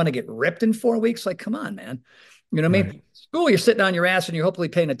 but they want to get ripped in 4 weeks. Like, come on, man. You know what I mean? School, you're sitting on your ass and you're hopefully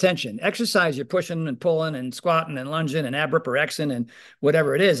paying attention. Exercise, you're pushing and pulling and squatting and lunging and ab rip or Xing and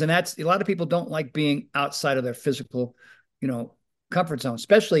whatever it is. And that's, a lot of people don't like being outside of their physical, comfort zone,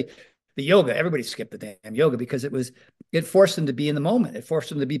 especially the yoga. Everybody skipped the damn yoga because it forced them to be in the moment. It forced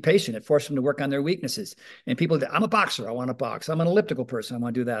them to be patient. It forced them to work on their weaknesses. And people, I'm a boxer. I want to box. I'm an elliptical person. I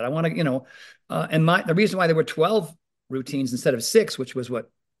want to do that. I want to, and the reason why there were 12 routines instead of 6, which was what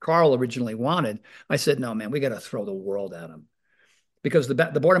Carl originally wanted, I said, no, man, we got to throw the world at them, because the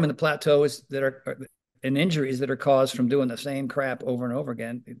boredom and the plateaus that are and injuries that are caused from doing the same crap over and over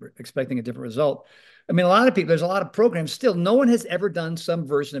again, expecting a different result. I mean, a lot of people, there's a lot of programs still. No one has ever done some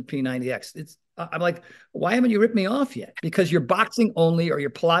version of P90X. I'm like, why haven't you ripped me off yet? Because your boxing only, or your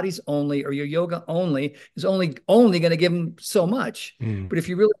Pilates only, or your yoga only is only going to give them so much. But if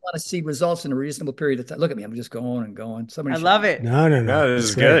you really want to see results in a reasonable period of time, look at me, I'm just going and going. I love it. No, this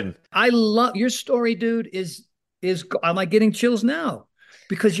is good. I love your story, dude. I'm like getting chills now,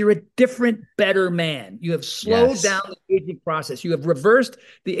 because you're a different, better man. You have slowed down the aging process. You have reversed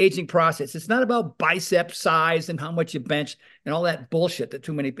the aging process. It's not about bicep size and how much you bench and all that bullshit that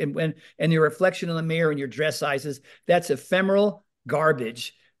too many, and your reflection in the mirror and your dress sizes. That's ephemeral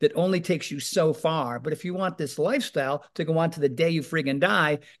garbage that only takes you so far. But if you want this lifestyle to go on to the day you friggin'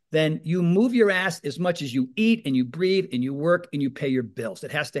 die, then you move your ass as much as you eat and you breathe and you work and you pay your bills.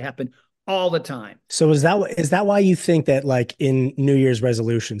 It has to happen all the time. So is that why you think that, like, in New Year's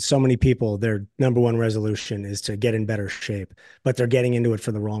resolutions, so many people, their number one resolution is to get in better shape, but they're getting into it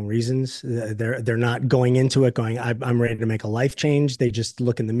for the wrong reasons? They're not going into it going, I'm ready to make a life change. They just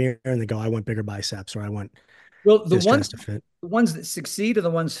look in the mirror and they go, I want bigger biceps, or I want the ones that succeed or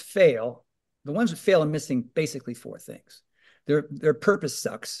the ones fail. The ones that fail are missing basically 4 things. Their purpose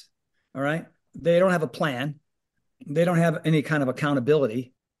sucks. All right. They don't have a plan. They don't have any kind of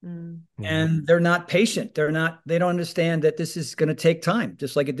accountability. And they're not patient. They don't understand that this is going to take time,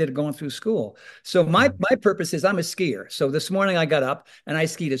 just like it did going through school. So my purpose is, I'm a skier. So this morning I got up and I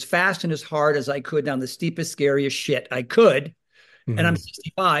skied as fast and as hard as I could down the steepest, scariest shit I could. And I'm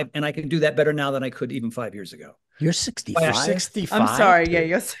 65, and I can do that better now than I could even 5 years ago. You're 65? 65? I'm sorry. Yeah,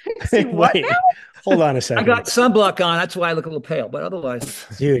 you're 60. What now? Hold on a second. I got sunblock on. That's why I look a little pale, but otherwise.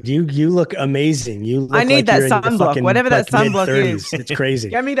 Dude, you look amazing. You look I need like that sunblock, whatever that sunblock is. It's crazy.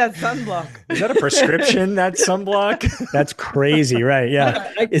 Get me that sunblock. Is that a prescription, that sunblock? That's crazy, right?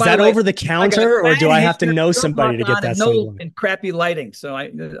 Yeah. Is that over the counter, or do I have to know somebody to get that sunblock? And crappy lighting. So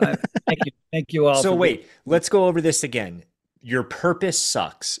I thank you all. So wait, let's go over this again. Your purpose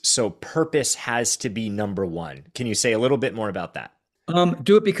sucks. So purpose has to be number one. Can you say a little bit more about that?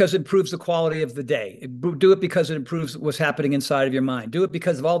 Do it because it improves the quality of the day. Do it because it improves what's happening inside of your mind. Do it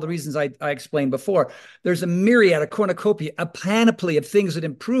because of all the reasons I explained before. There's a myriad, a cornucopia, a panoply of things that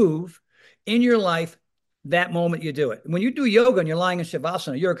improve in your life that moment you do it. When you do yoga and you're lying in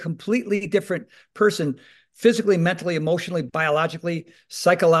Shavasana, you're a completely different person, physically, mentally, emotionally, biologically,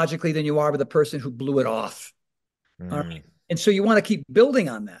 psychologically, than you are with a person who blew it off. All right. And so you want to keep building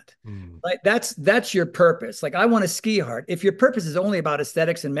on that. Right? That's your purpose. Like, I want to ski hard. If your purpose is only about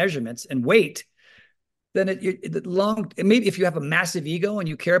aesthetics and measurements and weight, then maybe if you have a massive ego and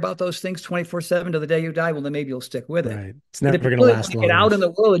you care about those things 24/7 to the day you die, well, then maybe you'll stick with it. Right. It's never going to last long. Get out in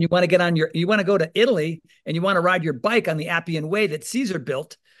the world and you want to you want to go to Italy and you want to ride your bike on the Appian Way that Caesar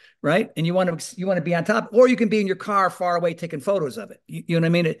built, right? And you want to be on top, or you can be in your car far away taking photos of it. You know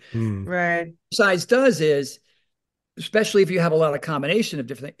what I mean? Right. Exercise does is, especially if you have a lot of combination of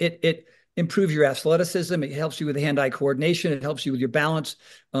different things, it improves your athleticism. It helps you with hand-eye coordination. It helps you with your balance.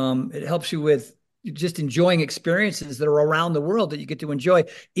 It helps you with just enjoying experiences that are around the world that you get to enjoy,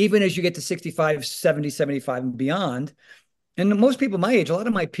 even as you get to 65, 70, 75 and beyond. And most people my age, a lot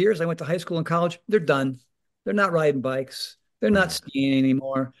of my peers, I went to high school and college, they're done. They're not riding bikes. They're not skiing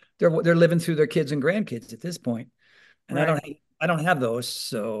anymore. They're living through their kids and grandkids at this point. And right. I don't have those.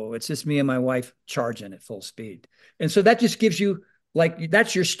 So it's just me and my wife charging at full speed. And so that just gives you Like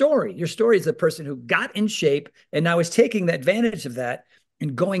that's your story. Your story is the person who got in shape and now is taking the advantage of that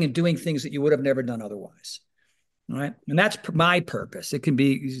and going and doing things that you would have never done otherwise. Right. And that's my purpose. It can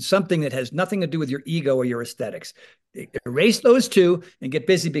be something that has nothing to do with your ego or your aesthetics. Erase those two and get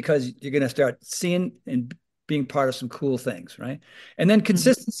busy, because you're going to start seeing and being part of some cool things. Right. And then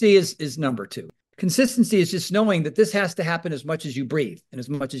consistency is number two. Consistency is just knowing that this has to happen as much as you breathe, and as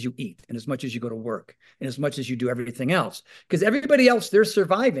much as you eat, and as much as you go to work, and as much as you do everything else. Because everybody else, they're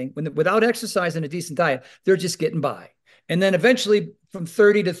surviving without exercise and a decent diet. They're just getting by. And then eventually from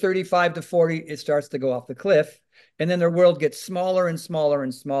 30 to 35 to 40, it starts to go off the cliff. And then their world gets smaller and smaller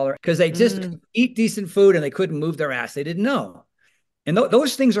and smaller because they just eat decent food and they couldn't move their ass. They didn't know. And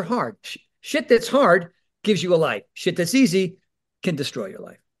those things are hard. Shit that's hard gives you a life. Shit that's easy can destroy your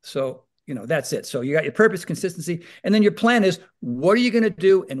life. So, that's it. So you got your purpose, consistency, and then your plan is, what are you going to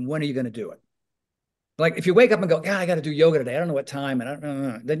do and when are you going to do it? Like if you wake up and go, God, I got to do yoga today. I don't know what time. And I don't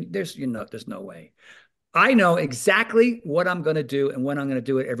know. Then there's no way. I know exactly what I'm going to do and when I'm going to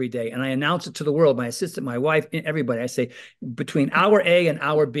do it every day. And I announce it to the world, my assistant, my wife, everybody. I say, between hour A and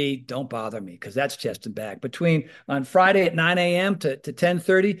hour B, don't bother me, because that's chest and back. On Friday at 9 a.m. to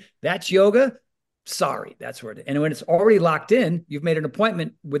 10:30, that's yoga. Sorry, that's where it is. And when it's already locked in, you've made an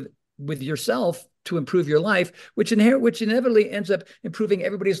appointment with yourself to improve your life, which inevitably ends up improving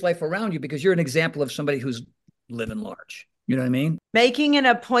everybody's life around you, because you're an example of somebody who's living large. You know what I mean? Making an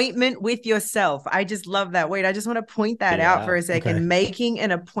appointment with yourself. I just love that. Wait, I just want to point that out for a second. Okay. Making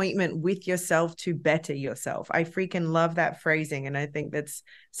an appointment with yourself to better yourself. I freaking love that phrasing. And I think that's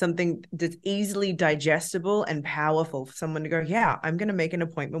something that's easily digestible and powerful for someone to go, yeah, I'm going to make an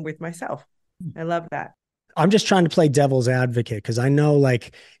appointment with myself. I love that. I'm just trying to play devil's advocate, because I know,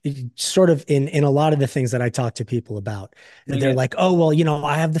 like, sort of in a lot of the things that I talk to people about, they're like, oh, well,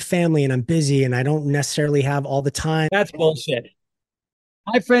 I have the family and I'm busy and I don't necessarily have all the time. That's bullshit.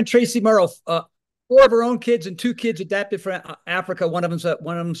 My friend Tracy Murrow, 4 of her own kids and 2 kids adapted from Africa. One of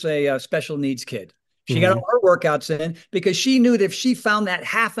them's a special needs kid. She got all her workouts in because she knew that if she found that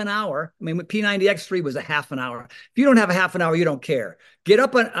half an hour, P90X3 was a half an hour. If you don't have a half an hour, you don't care. Get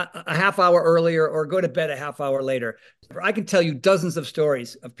up a half hour earlier or go to bed a half hour later. I can tell you dozens of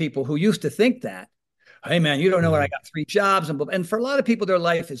stories of people who used to think that, hey man, you don't know what, I got 3 jobs. And for a lot of people, their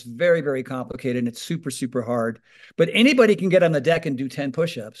life is very, very complicated and it's super, super hard. But anybody can get on the deck and do 10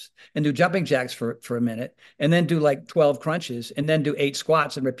 push-ups and do jumping jacks for a minute, and then do like 12 crunches, and then do 8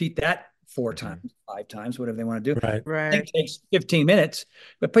 squats and repeat that 4 times, 5 times, whatever they want to do. Right. It takes 15 minutes,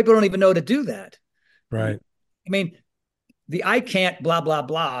 but people don't even know to do that. Right. The I can't blah, blah,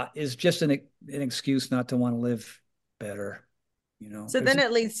 blah is just an excuse not to want to live better. So then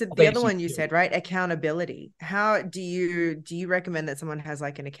it leads to the other one you said, right? Accountability. How do you recommend that someone has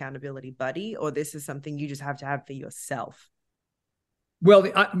like an accountability buddy, or this is something you just have to have for yourself? Well,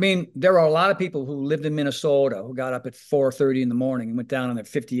 there are a lot of people who lived in Minnesota who got up at 4:30 in the morning and went down in their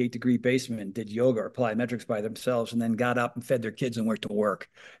 58-degree basement and did yoga or plyometrics by themselves, and then got up and fed their kids and went to work.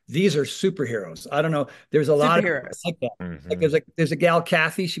 These are superheroes. I don't know. There's a lot of people like that. Mm-hmm. There's a gal,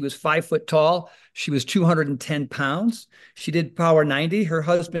 Kathy. She was 5 foot tall. She was 210 pounds. She did Power 90. Her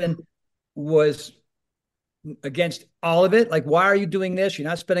husband was against all of it. Like, why are you doing this? You're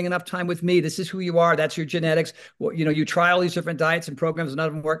not spending enough time with me. This is who you are. That's your genetics. Well, you try all these different diets and programs and none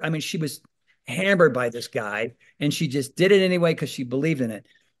of them work. She was hammered by this guy, and she just did it anyway because she believed in it.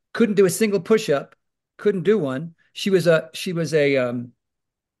 Couldn't do a single push-up. Couldn't do one. She was a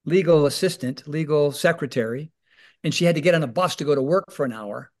legal assistant, legal secretary, and she had to get on a bus to go to work for an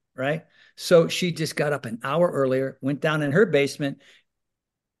hour, right? So she just got up an hour earlier, went down in her basement,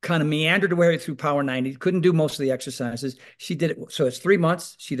 kind of meandered her way through Power 90, couldn't do most of the exercises. She did it. So it's 3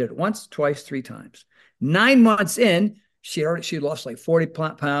 months. She did it once, twice, 3 times. 9 months in, she lost like 40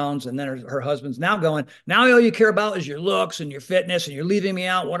 pounds. And then her husband's now going, now all you care about is your looks and your fitness, and you're leaving me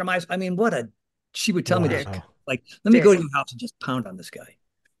out. What am I? She would tell me this, like, let me go to your house and just pound on this guy.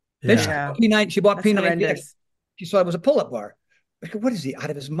 Yeah. Then she bought P90. She saw it was a pull-up bar. Like, what is he,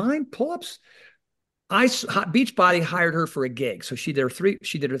 out of his mind? Pull-ups? Beachbody hired her for a gig. So she did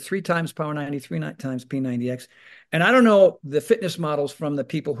her 3 times Power 90, 3 times P90X. And I don't know the fitness models from the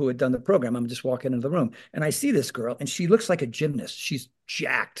people who had done the program. I'm just walking into the room and I see this girl and she looks like a gymnast. She's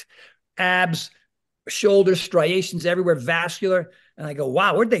jacked, abs, shoulders, striations everywhere, vascular. And I go,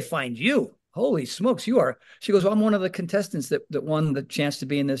 wow, where'd they find you? Holy smokes, you are. She goes, well, I'm one of the contestants that won the chance to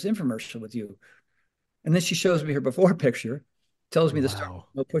be in this infomercial with you. And then she shows me her before picture. Tells me to start with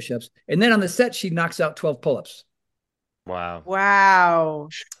no push-ups. And then on the set, she knocks out 12 pull-ups. Wow.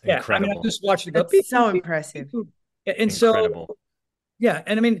 Yeah. Incredible. I just watched it go. That's so impressive. And incredible. So, yeah.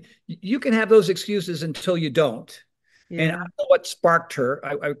 And you can have those excuses until you don't. And I don't know what sparked her.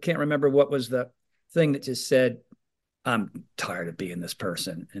 I can't remember what was the thing that just said, I'm tired of being this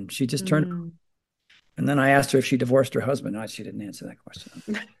person. And she just turned. And then I asked her if she divorced her husband. No, she didn't answer that question.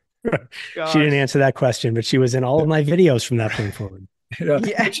 She didn't answer that question, but she was in all of my videos from that point forward.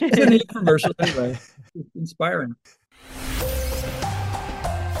 Yeah. She's in the commercial anyway. It's inspiring.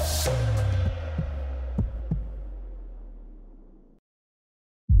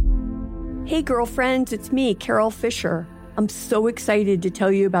 Hey girlfriends, it's me, Carol Fisher. I'm so excited to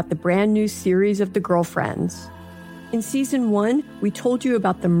tell you about the brand new series of The Girlfriends. In season 1, we told you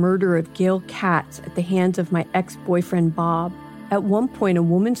about the murder of Gail Katz at the hands of my ex-boyfriend Bob. At one point, a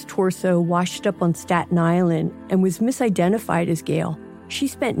woman's torso washed up on Staten Island and was misidentified as Gail. She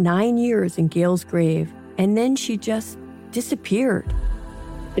spent 9 years in Gail's grave, and then she just disappeared.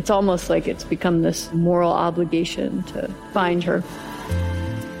 It's almost like it's become this moral obligation to find her.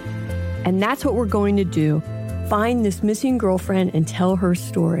 And that's what we're going to do. Find this missing girlfriend and tell her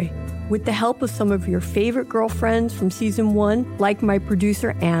story. With the help of some of your favorite girlfriends from season 1, like my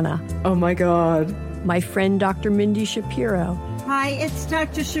producer, Anna. Oh my God. My friend, Dr. Mindy Shapiro. Hi, it's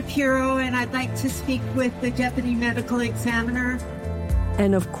Dr. Shapiro, and I'd like to speak with the deputy medical examiner.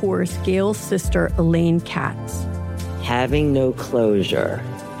 And of course, Gail's sister, Elaine Katz. Having no closure,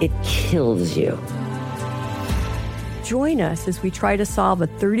 it kills you. Join us as we try to solve a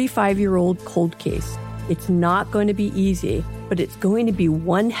 35-year-old cold case. It's not going to be easy, but it's going to be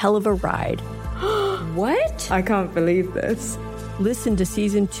one hell of a ride. What? I can't believe this. Listen to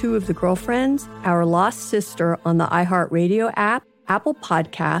season 2 of The Girlfriends, Our Lost Sister on the iHeartRadio app, Apple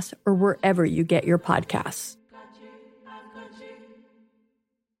Podcasts, or wherever you get your podcasts.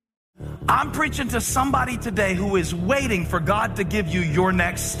 I'm preaching to somebody today who is waiting for God to give you your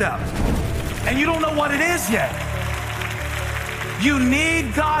next step. And you don't know what it is yet. You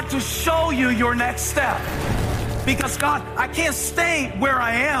need God to show you your next step. Because God, I can't stay where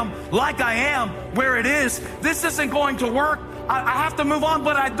I am, like I am, where it is. This isn't going to work. I have to move on,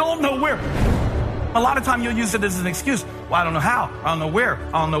 but I don't know where. A lot of time you'll use it as an excuse. Well, I don't know how. I don't know where.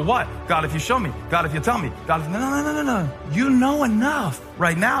 I don't know what. God, if you show me. God, if you tell me. God, if... No. You know enough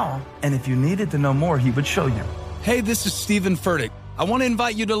right now. And if you needed to know more, he would show you. Hey, this is Stephen Furtick. I want to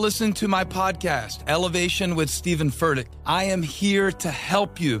invite you to listen to my podcast, Elevation with Stephen Furtick. I am here to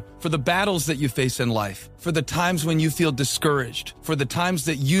help you for the battles that you face in life, for the times when you feel discouraged, for the times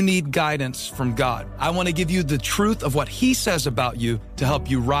that you need guidance from God. I want to give you the truth of what he says about you to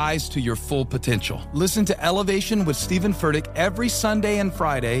help you rise to your full potential. Listen to Elevation with Stephen Furtick every Sunday and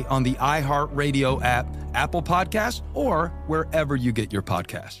Friday on the iHeartRadio app, Apple Podcasts, or wherever you get your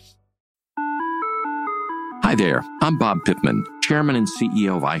podcasts. Hi there, I'm Bob Pittman, Chairman and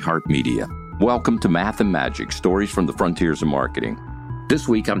CEO of iHeartMedia. Welcome to Math and Magic, Stories from the Frontiers of Marketing. This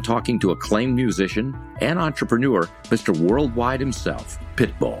week, I'm talking to acclaimed musician and entrepreneur, Mr. Worldwide himself,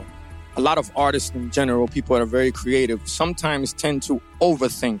 Pitbull. A lot of artists in general, people that are very creative, sometimes tend to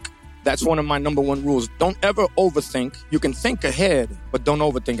overthink. That's one of my number one rules. Don't ever overthink. You can think ahead, but don't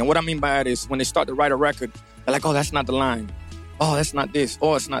overthink. And what I mean by that is when they start to write a record, they're like, oh, that's not the line. Oh, that's not this.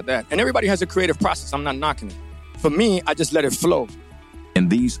 Oh, it's not that. And everybody has a creative process. I'm not knocking it. For me, I just let it flow. In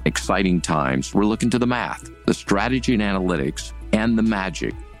these exciting times, we're looking to the math, the strategy and analytics, and the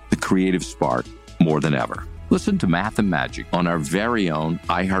magic, the creative spark, more than ever. Listen to Math and Magic on our very own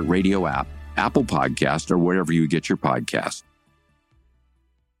iHeartRadio app, Apple Podcast, or wherever you get your podcasts.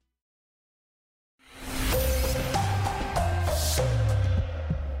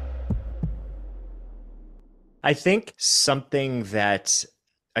 I think something that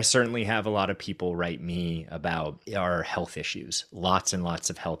I certainly have a lot of people write me about are health issues, lots and lots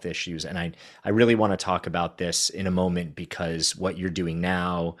of health issues. And I really want to talk about this in a moment because what you're doing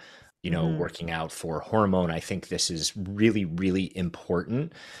now, working out for Hormone, I think this is really, really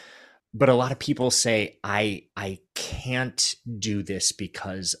important. But a lot of people say, I can't do this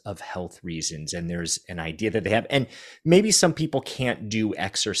because of health reasons. And there's an idea that they have. And maybe some people can't do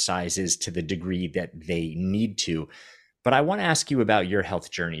exercises to the degree that they need to. But I want to ask you about your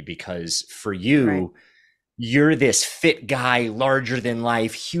health journey, because for you, right, you're this fit guy, larger than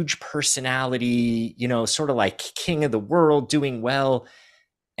life, huge personality, sort of like king of the world, doing well.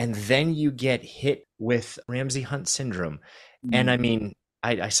 And then you get hit with Ramsay Hunt syndrome. Mm-hmm. And I mean,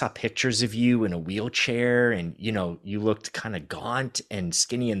 I saw pictures of you in a wheelchair and, you looked kind of gaunt and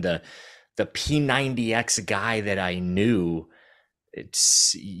skinny, and the P90X guy that I knew,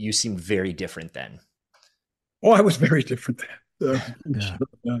 you seemed very different then. Oh, I was very different then.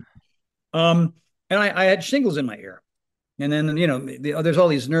 And I had shingles in my ear. And then, there's all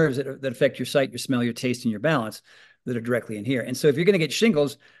these nerves that affect your sight, your smell, your taste, and your balance that are directly in here. And so if you're going to get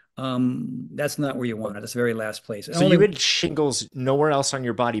shingles, That's not where you want it. That's the very last place. So you had shingles nowhere else on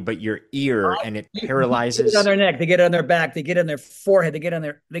your body but your ear, and it paralyzes. They get it on their neck, they get it on their back, they get it on their forehead, they get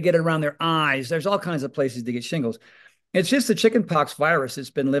it around their eyes. There's all kinds of places to get shingles. It's just the chickenpox virus that's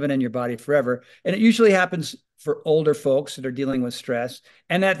been living in your body forever. And it usually happens for older folks that are dealing with stress.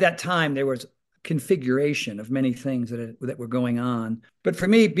 And at that time, there was configuration of many things that were going on. But for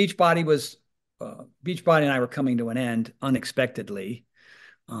me, Beachbody and I were coming to an end unexpectedly.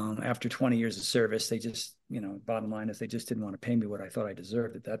 After 20 years of service, they just, bottom line is they just didn't want to pay me what I thought I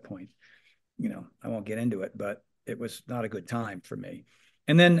deserved at that point. I won't get into it, but it was not a good time for me.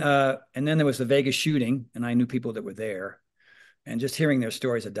 And then there was the Vegas shooting, and I knew people that were there, and just hearing their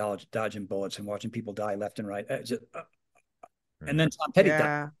stories of dodging bullets and watching people die left and right. And then Tom Petty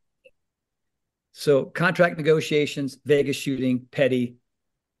died. So contract negotiations, Vegas shooting, Petty.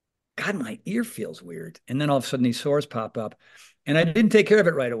 God, my ear feels weird. And then all of a sudden these sores pop up, and I didn't take care of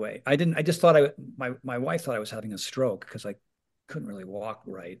it right away. I just thought my wife thought I was having a stroke because I couldn't really walk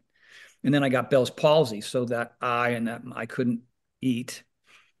right. And then I got Bell's palsy, so that I couldn't eat.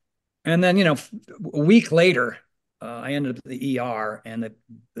 And then, a week later, I ended up at the ER, and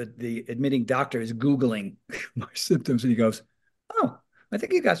the admitting doctor is Googling my symptoms, and he goes, "Oh, I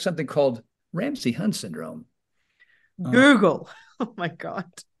think you got something called Ramsay-Hunt syndrome." Google. Oh my God.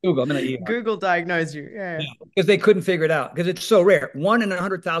 Google. I'm in the ER. Google diagnosed you. Yeah. Because they couldn't figure it out, because it's so rare. 1 in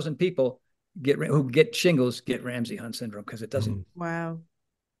 100,000 people who get shingles get Ramsay-Hunt syndrome because it doesn't. Wow.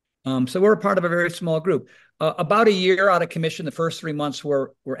 So we're a part of a very small group. About a year out of commission, the first 3 months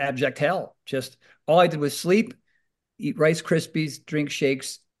were abject hell. Just all I did was sleep, eat Rice Krispies, drink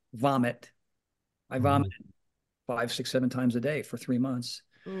shakes, vomit. I vomited 5, 6, 7 times a day for 3 months.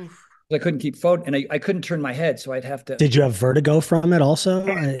 Oof. I couldn't keep photo, and I couldn't turn my head, so I'd have to. Did you have vertigo from it also?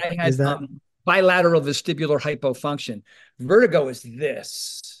 I had bilateral vestibular hypofunction. Vertigo is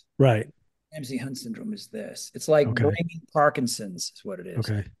this. Right. Ramsay-Hunt syndrome is this. It's like brain Parkinson's is what it is.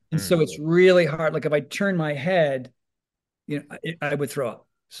 Okay. And so it's really hard. Like if I turn my head, I would throw up.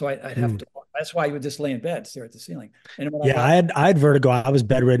 So I'd have to. That's why you would just lay in bed, stare at the ceiling. And I had vertigo. I was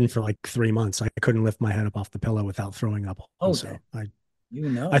bedridden for like 3 months. I couldn't lift my head up off the pillow without throwing up. Also,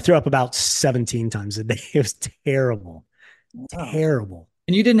 I threw up about 17 times a day. It was terrible. Wow. Terrible.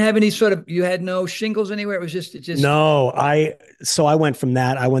 And you didn't have any you had no shingles anywhere. It was just. No, I went from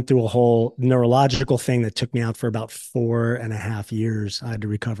that. I went through a whole neurological thing that took me out for about 4.5 years. I had to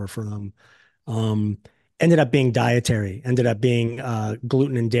recover from. Ended up being dietary, ended up being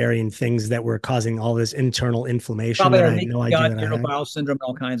gluten and dairy and things that were causing all this internal inflammation. Probably that I had no idea that I had. Bowel syndrome,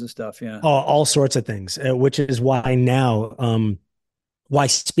 all kinds of stuff. Yeah. All sorts of things, which is why now, why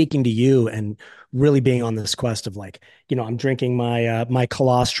speaking to you and really being on this quest of I'm drinking my my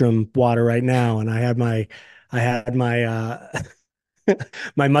colostrum water right now, and I had my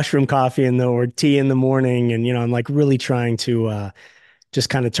my mushroom coffee or tea in the morning, and I'm like really trying to just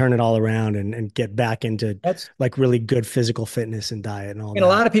kind of turn it all around and get back into like really good physical fitness and diet and all that. A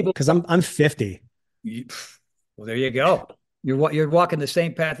lot of people, because I'm 50. Well, there you go. You're walking the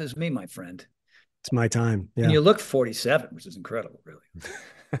same path as me, my friend. It's my time. Yeah. And you look 47, which is incredible, really.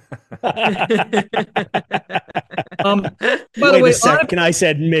 By the way, second, I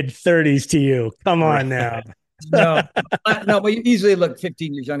said mid-30s to you. Come on now. No, but you easily look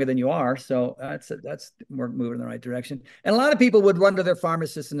 15 years younger than you are. So that's we're moving in the right direction. And a lot of people would run to their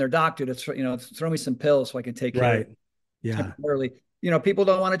pharmacist and their doctor to throw me some pills so I can take care of it. Yeah. Temporarily. People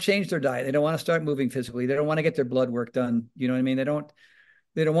don't want to change their diet. They don't want to start moving physically. They don't want to get their blood work done. You know what I mean? They don't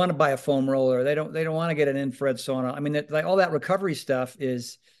want to buy a foam roller. They don't want to get an infrared sauna. I mean, all that recovery stuff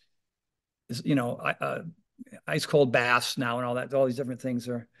is ice cold baths now and all that. All these different things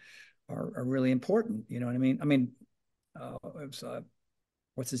are really important. You know what I mean? I mean,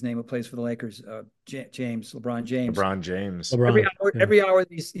 what's his name who plays for the Lakers? LeBron James. Every hour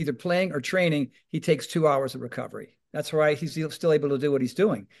he's either playing or training, he takes 2 hours of recovery. That's why he's still able to do what he's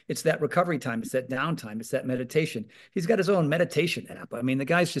doing. It's that recovery time. It's that downtime. It's that meditation. He's got his own meditation app. I mean, the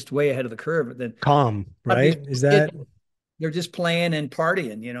guy's just way ahead of the curve. Calm, right? Is that? They're just playing and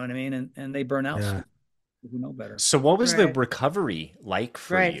partying, you know what I mean? And they burn out. Yeah. Who know better. So what was the recovery like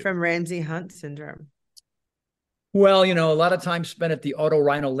for you? From Ramsay-Hunt syndrome. Well, a lot of time spent at the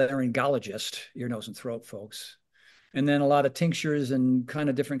otorhinolaryngologist, ear, nose, and throat folks. And then a lot of tinctures and kind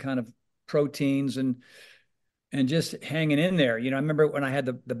of different kind of proteins and just hanging in there. I remember when I had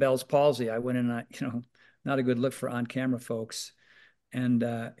the Bell's palsy, I went in, not a good look for on-camera folks. And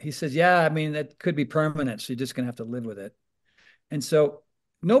he says, yeah, I mean, that could be permanent. So you're just going to have to live with it. And so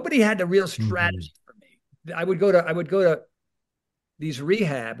nobody had a real strategy for me. I would go to these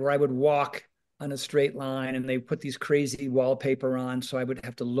rehab where I would walk on a straight line, and they put these crazy wallpaper on. So I would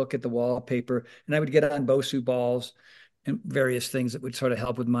have to look at the wallpaper, and I would get on Bosu balls and various things that would sort of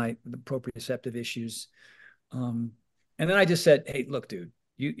help with my proprioceptive issues. And then I just said, hey, look, dude,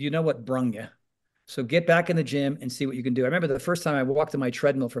 you know what brung you. So get back in the gym and see what you can do. I remember the first time I walked on my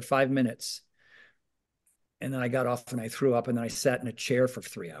treadmill for 5 minutes, and then I got off and I threw up, and then I sat in a chair for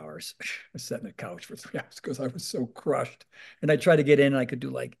 3 hours. I sat in a couch for 3 hours because I was so crushed. And I tried to get in, and I could do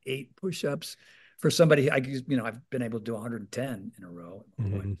like 8 push-ups. For somebody, I've been able to do 110 in a row.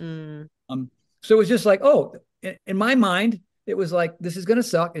 So it was just like, oh, in my mind, it was like, this is going to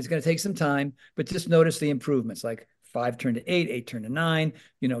suck. It's going to take some time, but just notice the improvements. Like 5 turned to 8, 8 turned to 9,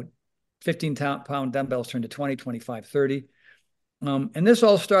 15-pound dumbbells turned to 20, 25, 30. And this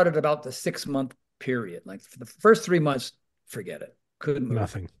all started about the 6-month period. Like for the first 3 months, forget it. Couldn't move.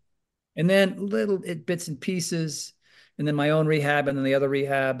 Nothing. And then little bits and pieces, and then my own rehab, and then the other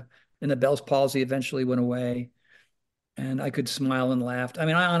rehab, and the Bell's palsy eventually went away. And I could smile and laugh. I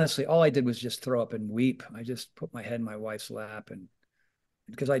mean, I honestly, all I did was just throw up and weep. I just put my head in my wife's lap, and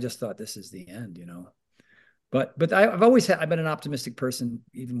because I just thought this is the end, But I've been an optimistic person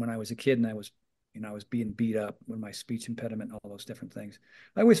even when I was a kid, and I was being beat up with my speech impediment and all those different things.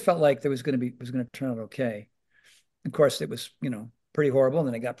 I always felt like was going to turn out okay. Of course, it was, pretty horrible, and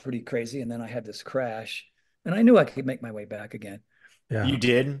then it got pretty crazy, and then I had this crash, and I knew I could make my way back again. Yeah. You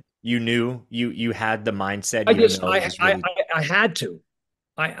did? You knew? You had the mindset? I had to.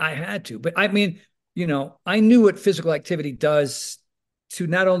 I had to. But I mean, I knew what physical activity does to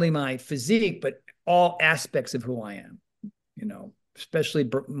not only my physique, but all aspects of who I am, especially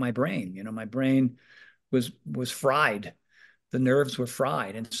my brain. My brain was fried. The nerves were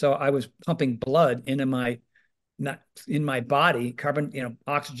fried. And so I was pumping blood into my body,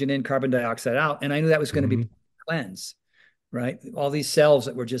 oxygen in, carbon dioxide out. And I knew that was going to be cleansed, right? All these cells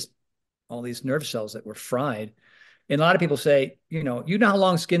that were all these nerve cells that were fried. And a lot of people say, you know how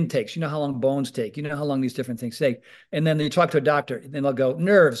long skin takes, how long bones take, how long these different things take. And then you talk to a doctor, and then they'll go,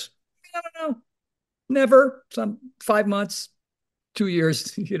 nerves. I don't know. Never. Some 5 months, 2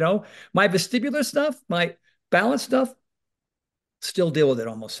 years, My vestibular stuff, my balance stuff, still deal with it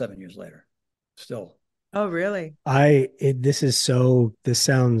almost 7 years later. Still. Oh, really? This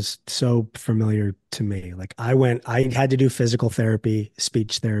sounds so familiar to me. Like I had to do physical therapy,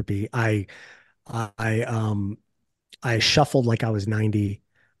 speech therapy. I shuffled like I was 90.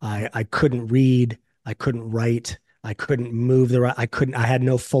 I couldn't read. I couldn't write. I couldn't move I had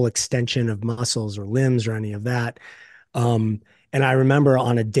no full extension of muscles or limbs or any of that. And I remember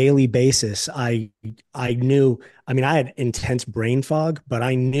on a daily basis, I knew, I had intense brain fog, but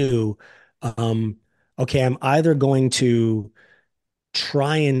I knew, okay, I'm either going to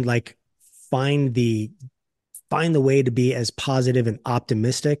try and find the way to be as positive and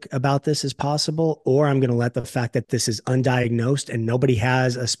optimistic about this as possible, or I'm going to let the fact that this is undiagnosed and nobody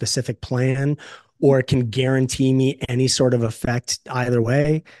has a specific plan or can guarantee me any sort of effect either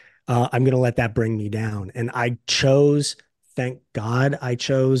way. I'm going to let that bring me down. And I chose, thank God, I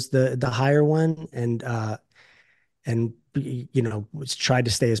chose the higher one, and tried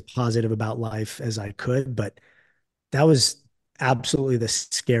to stay as positive about life as I could. But that was absolutely the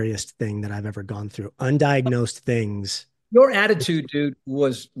scariest thing that I've ever gone through. Undiagnosed things. Your attitude, dude,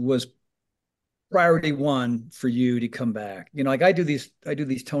 was priority one for you to come back. I do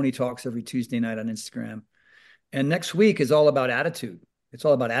these Tony Talks every Tuesday night on Instagram. And next week is all about attitude. It's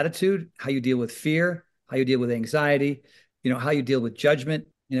all about attitude, how you deal with fear, how you deal with anxiety, how you deal with judgment,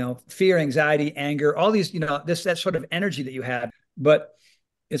 fear, anxiety, anger, all these, that sort of energy that you have. But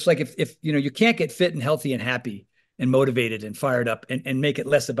it's like if you can't get fit and healthy and happy and motivated and fired up and make it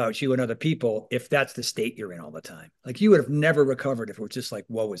less about you and other people, if that's the state you're in all the time. Like, you would have never recovered if it was just like,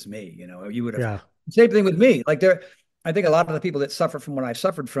 woe is me, you would have. Yeah. Same thing with me. Like, I think a lot of the people that suffer from what I've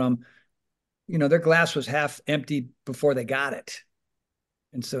suffered from, their glass was half empty before they got it.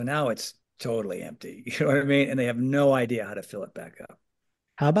 And so now it's totally empty. You know what I mean? And they have no idea how to fill it back up.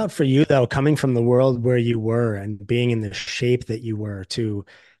 How about for you, though, coming from the world where you were and being in the shape that you were, to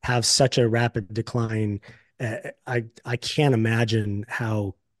have such a rapid decline? I can't imagine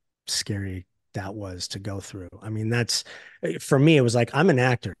how scary that was to go through. That's, for me, it was like, I'm an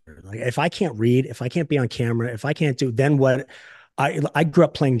actor. Like, if I can't read, if I can't be on camera, if I can't do, then what? I grew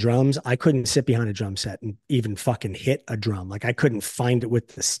up playing drums. I couldn't sit behind a drum set and even fucking hit a drum. Like, I couldn't find it with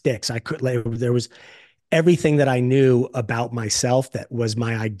the sticks. There was everything that I knew about myself that was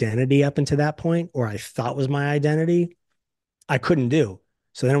my identity up until that point, or I thought was my identity, I couldn't do.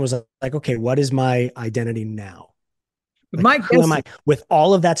 So then it was like, okay, what is my identity now? Who am I? With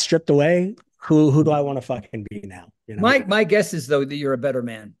all of that stripped away, who do I want to fucking be now? My guess is, though, that you're a better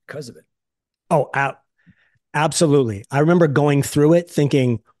man because of it. Oh, absolutely. I remember going through it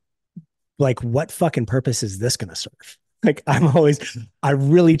thinking, like, what fucking purpose is this going to serve? Like, I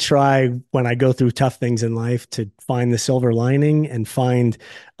really try when I go through tough things in life to find the silver lining and find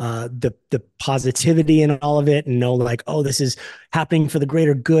the positivity in all of it, and know like, oh, this is happening for the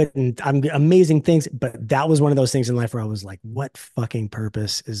greater good and I'm amazing things. But that was one of those things in life where I was like, what fucking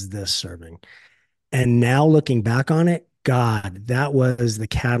purpose is this serving? And now looking back on it, God, that was the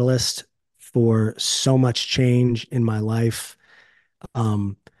catalyst for so much change in my life.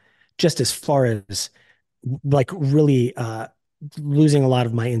 Just as far as like really losing a lot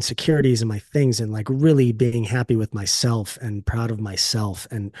of my insecurities and my things, and like really being happy with myself and proud of myself,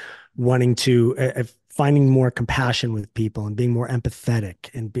 and wanting to finding more compassion with people and being more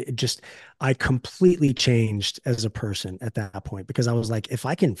empathetic, and I completely changed as a person at that point, because I was like, if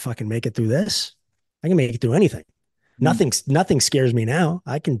I can fucking make it through this, I can make it through anything. Nothing scares me now.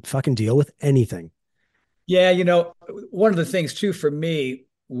 I can fucking deal with anything. Yeah. You know, one of the things too for me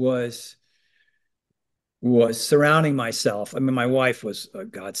was surrounding myself. I mean, my wife was a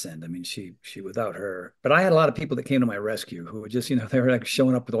godsend. I mean, she without her, but I had a lot of people that came to my rescue who were just, you know, they were like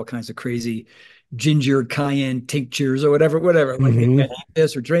showing up with all kinds of crazy ginger cayenne tinctures or whatever. Like, hey, eat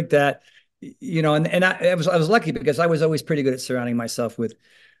this or drink that, you know, and I was lucky because I was always pretty good at surrounding myself with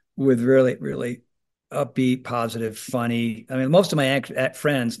really, really upbeat, positive, funny. I mean, most of my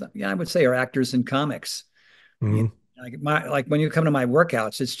friends, I would say, are actors in comics. Mm-hmm. You know, like when you come to my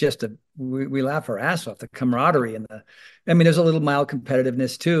workouts, it's just we laugh our ass off, the camaraderie and there's a little mild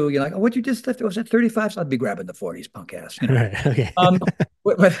competitiveness too. You're like, oh, what you just lift? Was that 35? So I'd be grabbing the 40s, punk ass. You know? Right. Okay.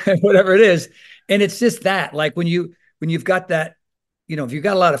 Whatever it is. And it's just that, like when you've got that, you know, if you've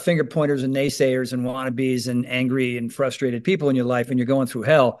got a lot of finger pointers and naysayers and wannabes and angry and frustrated people in your life and you're going through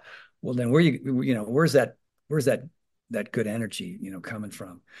hell, well, then where's that good energy, you know, coming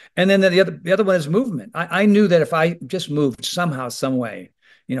from? And then the other one is movement. I knew that if I just moved somehow, some way,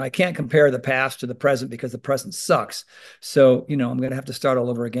 you know, I can't compare the past to the present because the present sucks. So, you know, I'm going to have to start all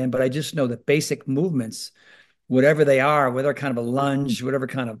over again. But I just know that basic movements, whatever they are, whether kind of a lunge, whatever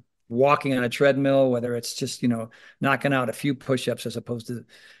kind of walking on a treadmill, whether it's just, you know, knocking out a few push-ups as opposed to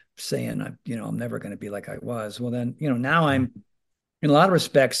saying, I'm never going to be like I was. Well, then, you know, now I'm in a lot of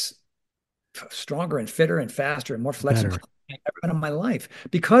respects stronger and fitter and faster and more flexible than I've ever been in my life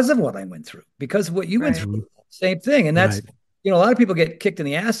because of what I went through, because of what you went through. Same thing. And that's, you know, a lot of people get kicked in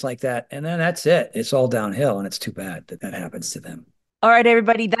the ass like that, and then that's it. It's all downhill, and it's too bad that happens to them. All right,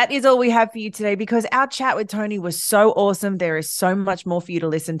 everybody, that is all we have for you today, because our chat with Tony was so awesome. There is so much more for you to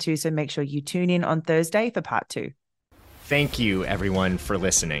listen to, so make sure you tune in on Thursday for part 2. Thank you, everyone, for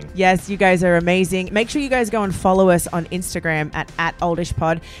listening. Yes, you guys are amazing. Make sure you guys go and follow us on Instagram at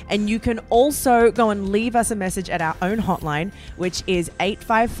oldishpod. And you can also go and leave us a message at our own hotline, which is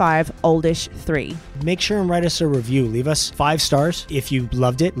 855-OLDISH-3. Make sure and write us a review. Leave us 5 stars if you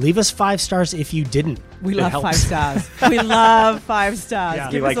loved it. Leave us 5 stars if you didn't. We love 5 stars. We love 5 stars.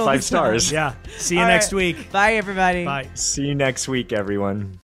 Yeah. We like 5 stars. Yeah. See you next week. Bye, everybody. Bye. See you next week,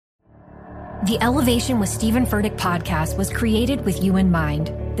 everyone. The Elevation with Stephen Furtick podcast was created with you in mind.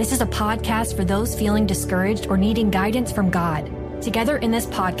 This is a podcast for those feeling discouraged or needing guidance from God. Together in this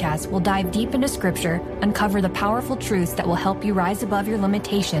podcast, we'll dive deep into scripture, uncover the powerful truths that will help you rise above your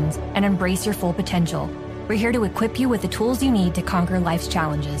limitations and embrace your full potential. We're here to equip you with the tools you need to conquer life's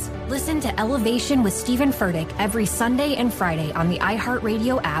challenges. Listen to Elevation with Stephen Furtick every Sunday and Friday on the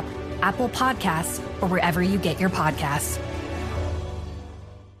iHeartRadio app, Apple Podcasts, or wherever you get your podcasts.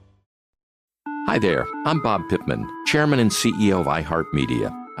 Hi there, I'm Bob Pittman, Chairman and CEO of iHeartMedia.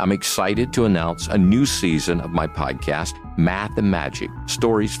 I'm excited to announce a new season of my podcast, Math and Magic,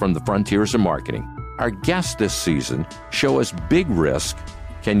 Stories from the Frontiers of Marketing. Our guests this season show us big risk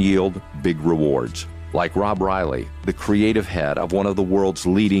can yield big rewards, like Rob Riley, the creative head of one of the world's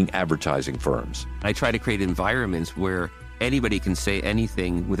leading advertising firms. I try to create environments where anybody can say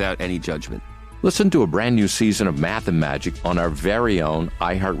anything without any judgment. Listen to a brand new season of Math and Magic on our very own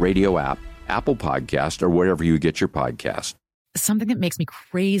iHeartRadio app, Apple Podcast, or wherever you get your podcast. Something that makes me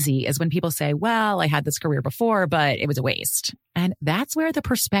crazy is when people say, well, I had this career before, but it was a waste. And that's where the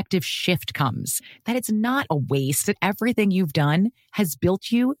perspective shift comes, that it's not a waste, that everything you've done has built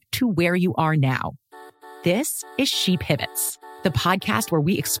you to where you are now. This is She Pivots, the podcast where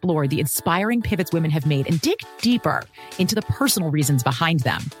we explore the inspiring pivots women have made and dig deeper into the personal reasons behind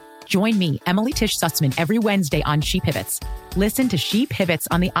them. Join me, Emily Tish Sussman, every Wednesday on She Pivots. Listen to She Pivots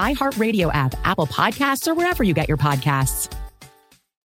on the iHeartRadio app, Apple Podcasts, or wherever you get your podcasts.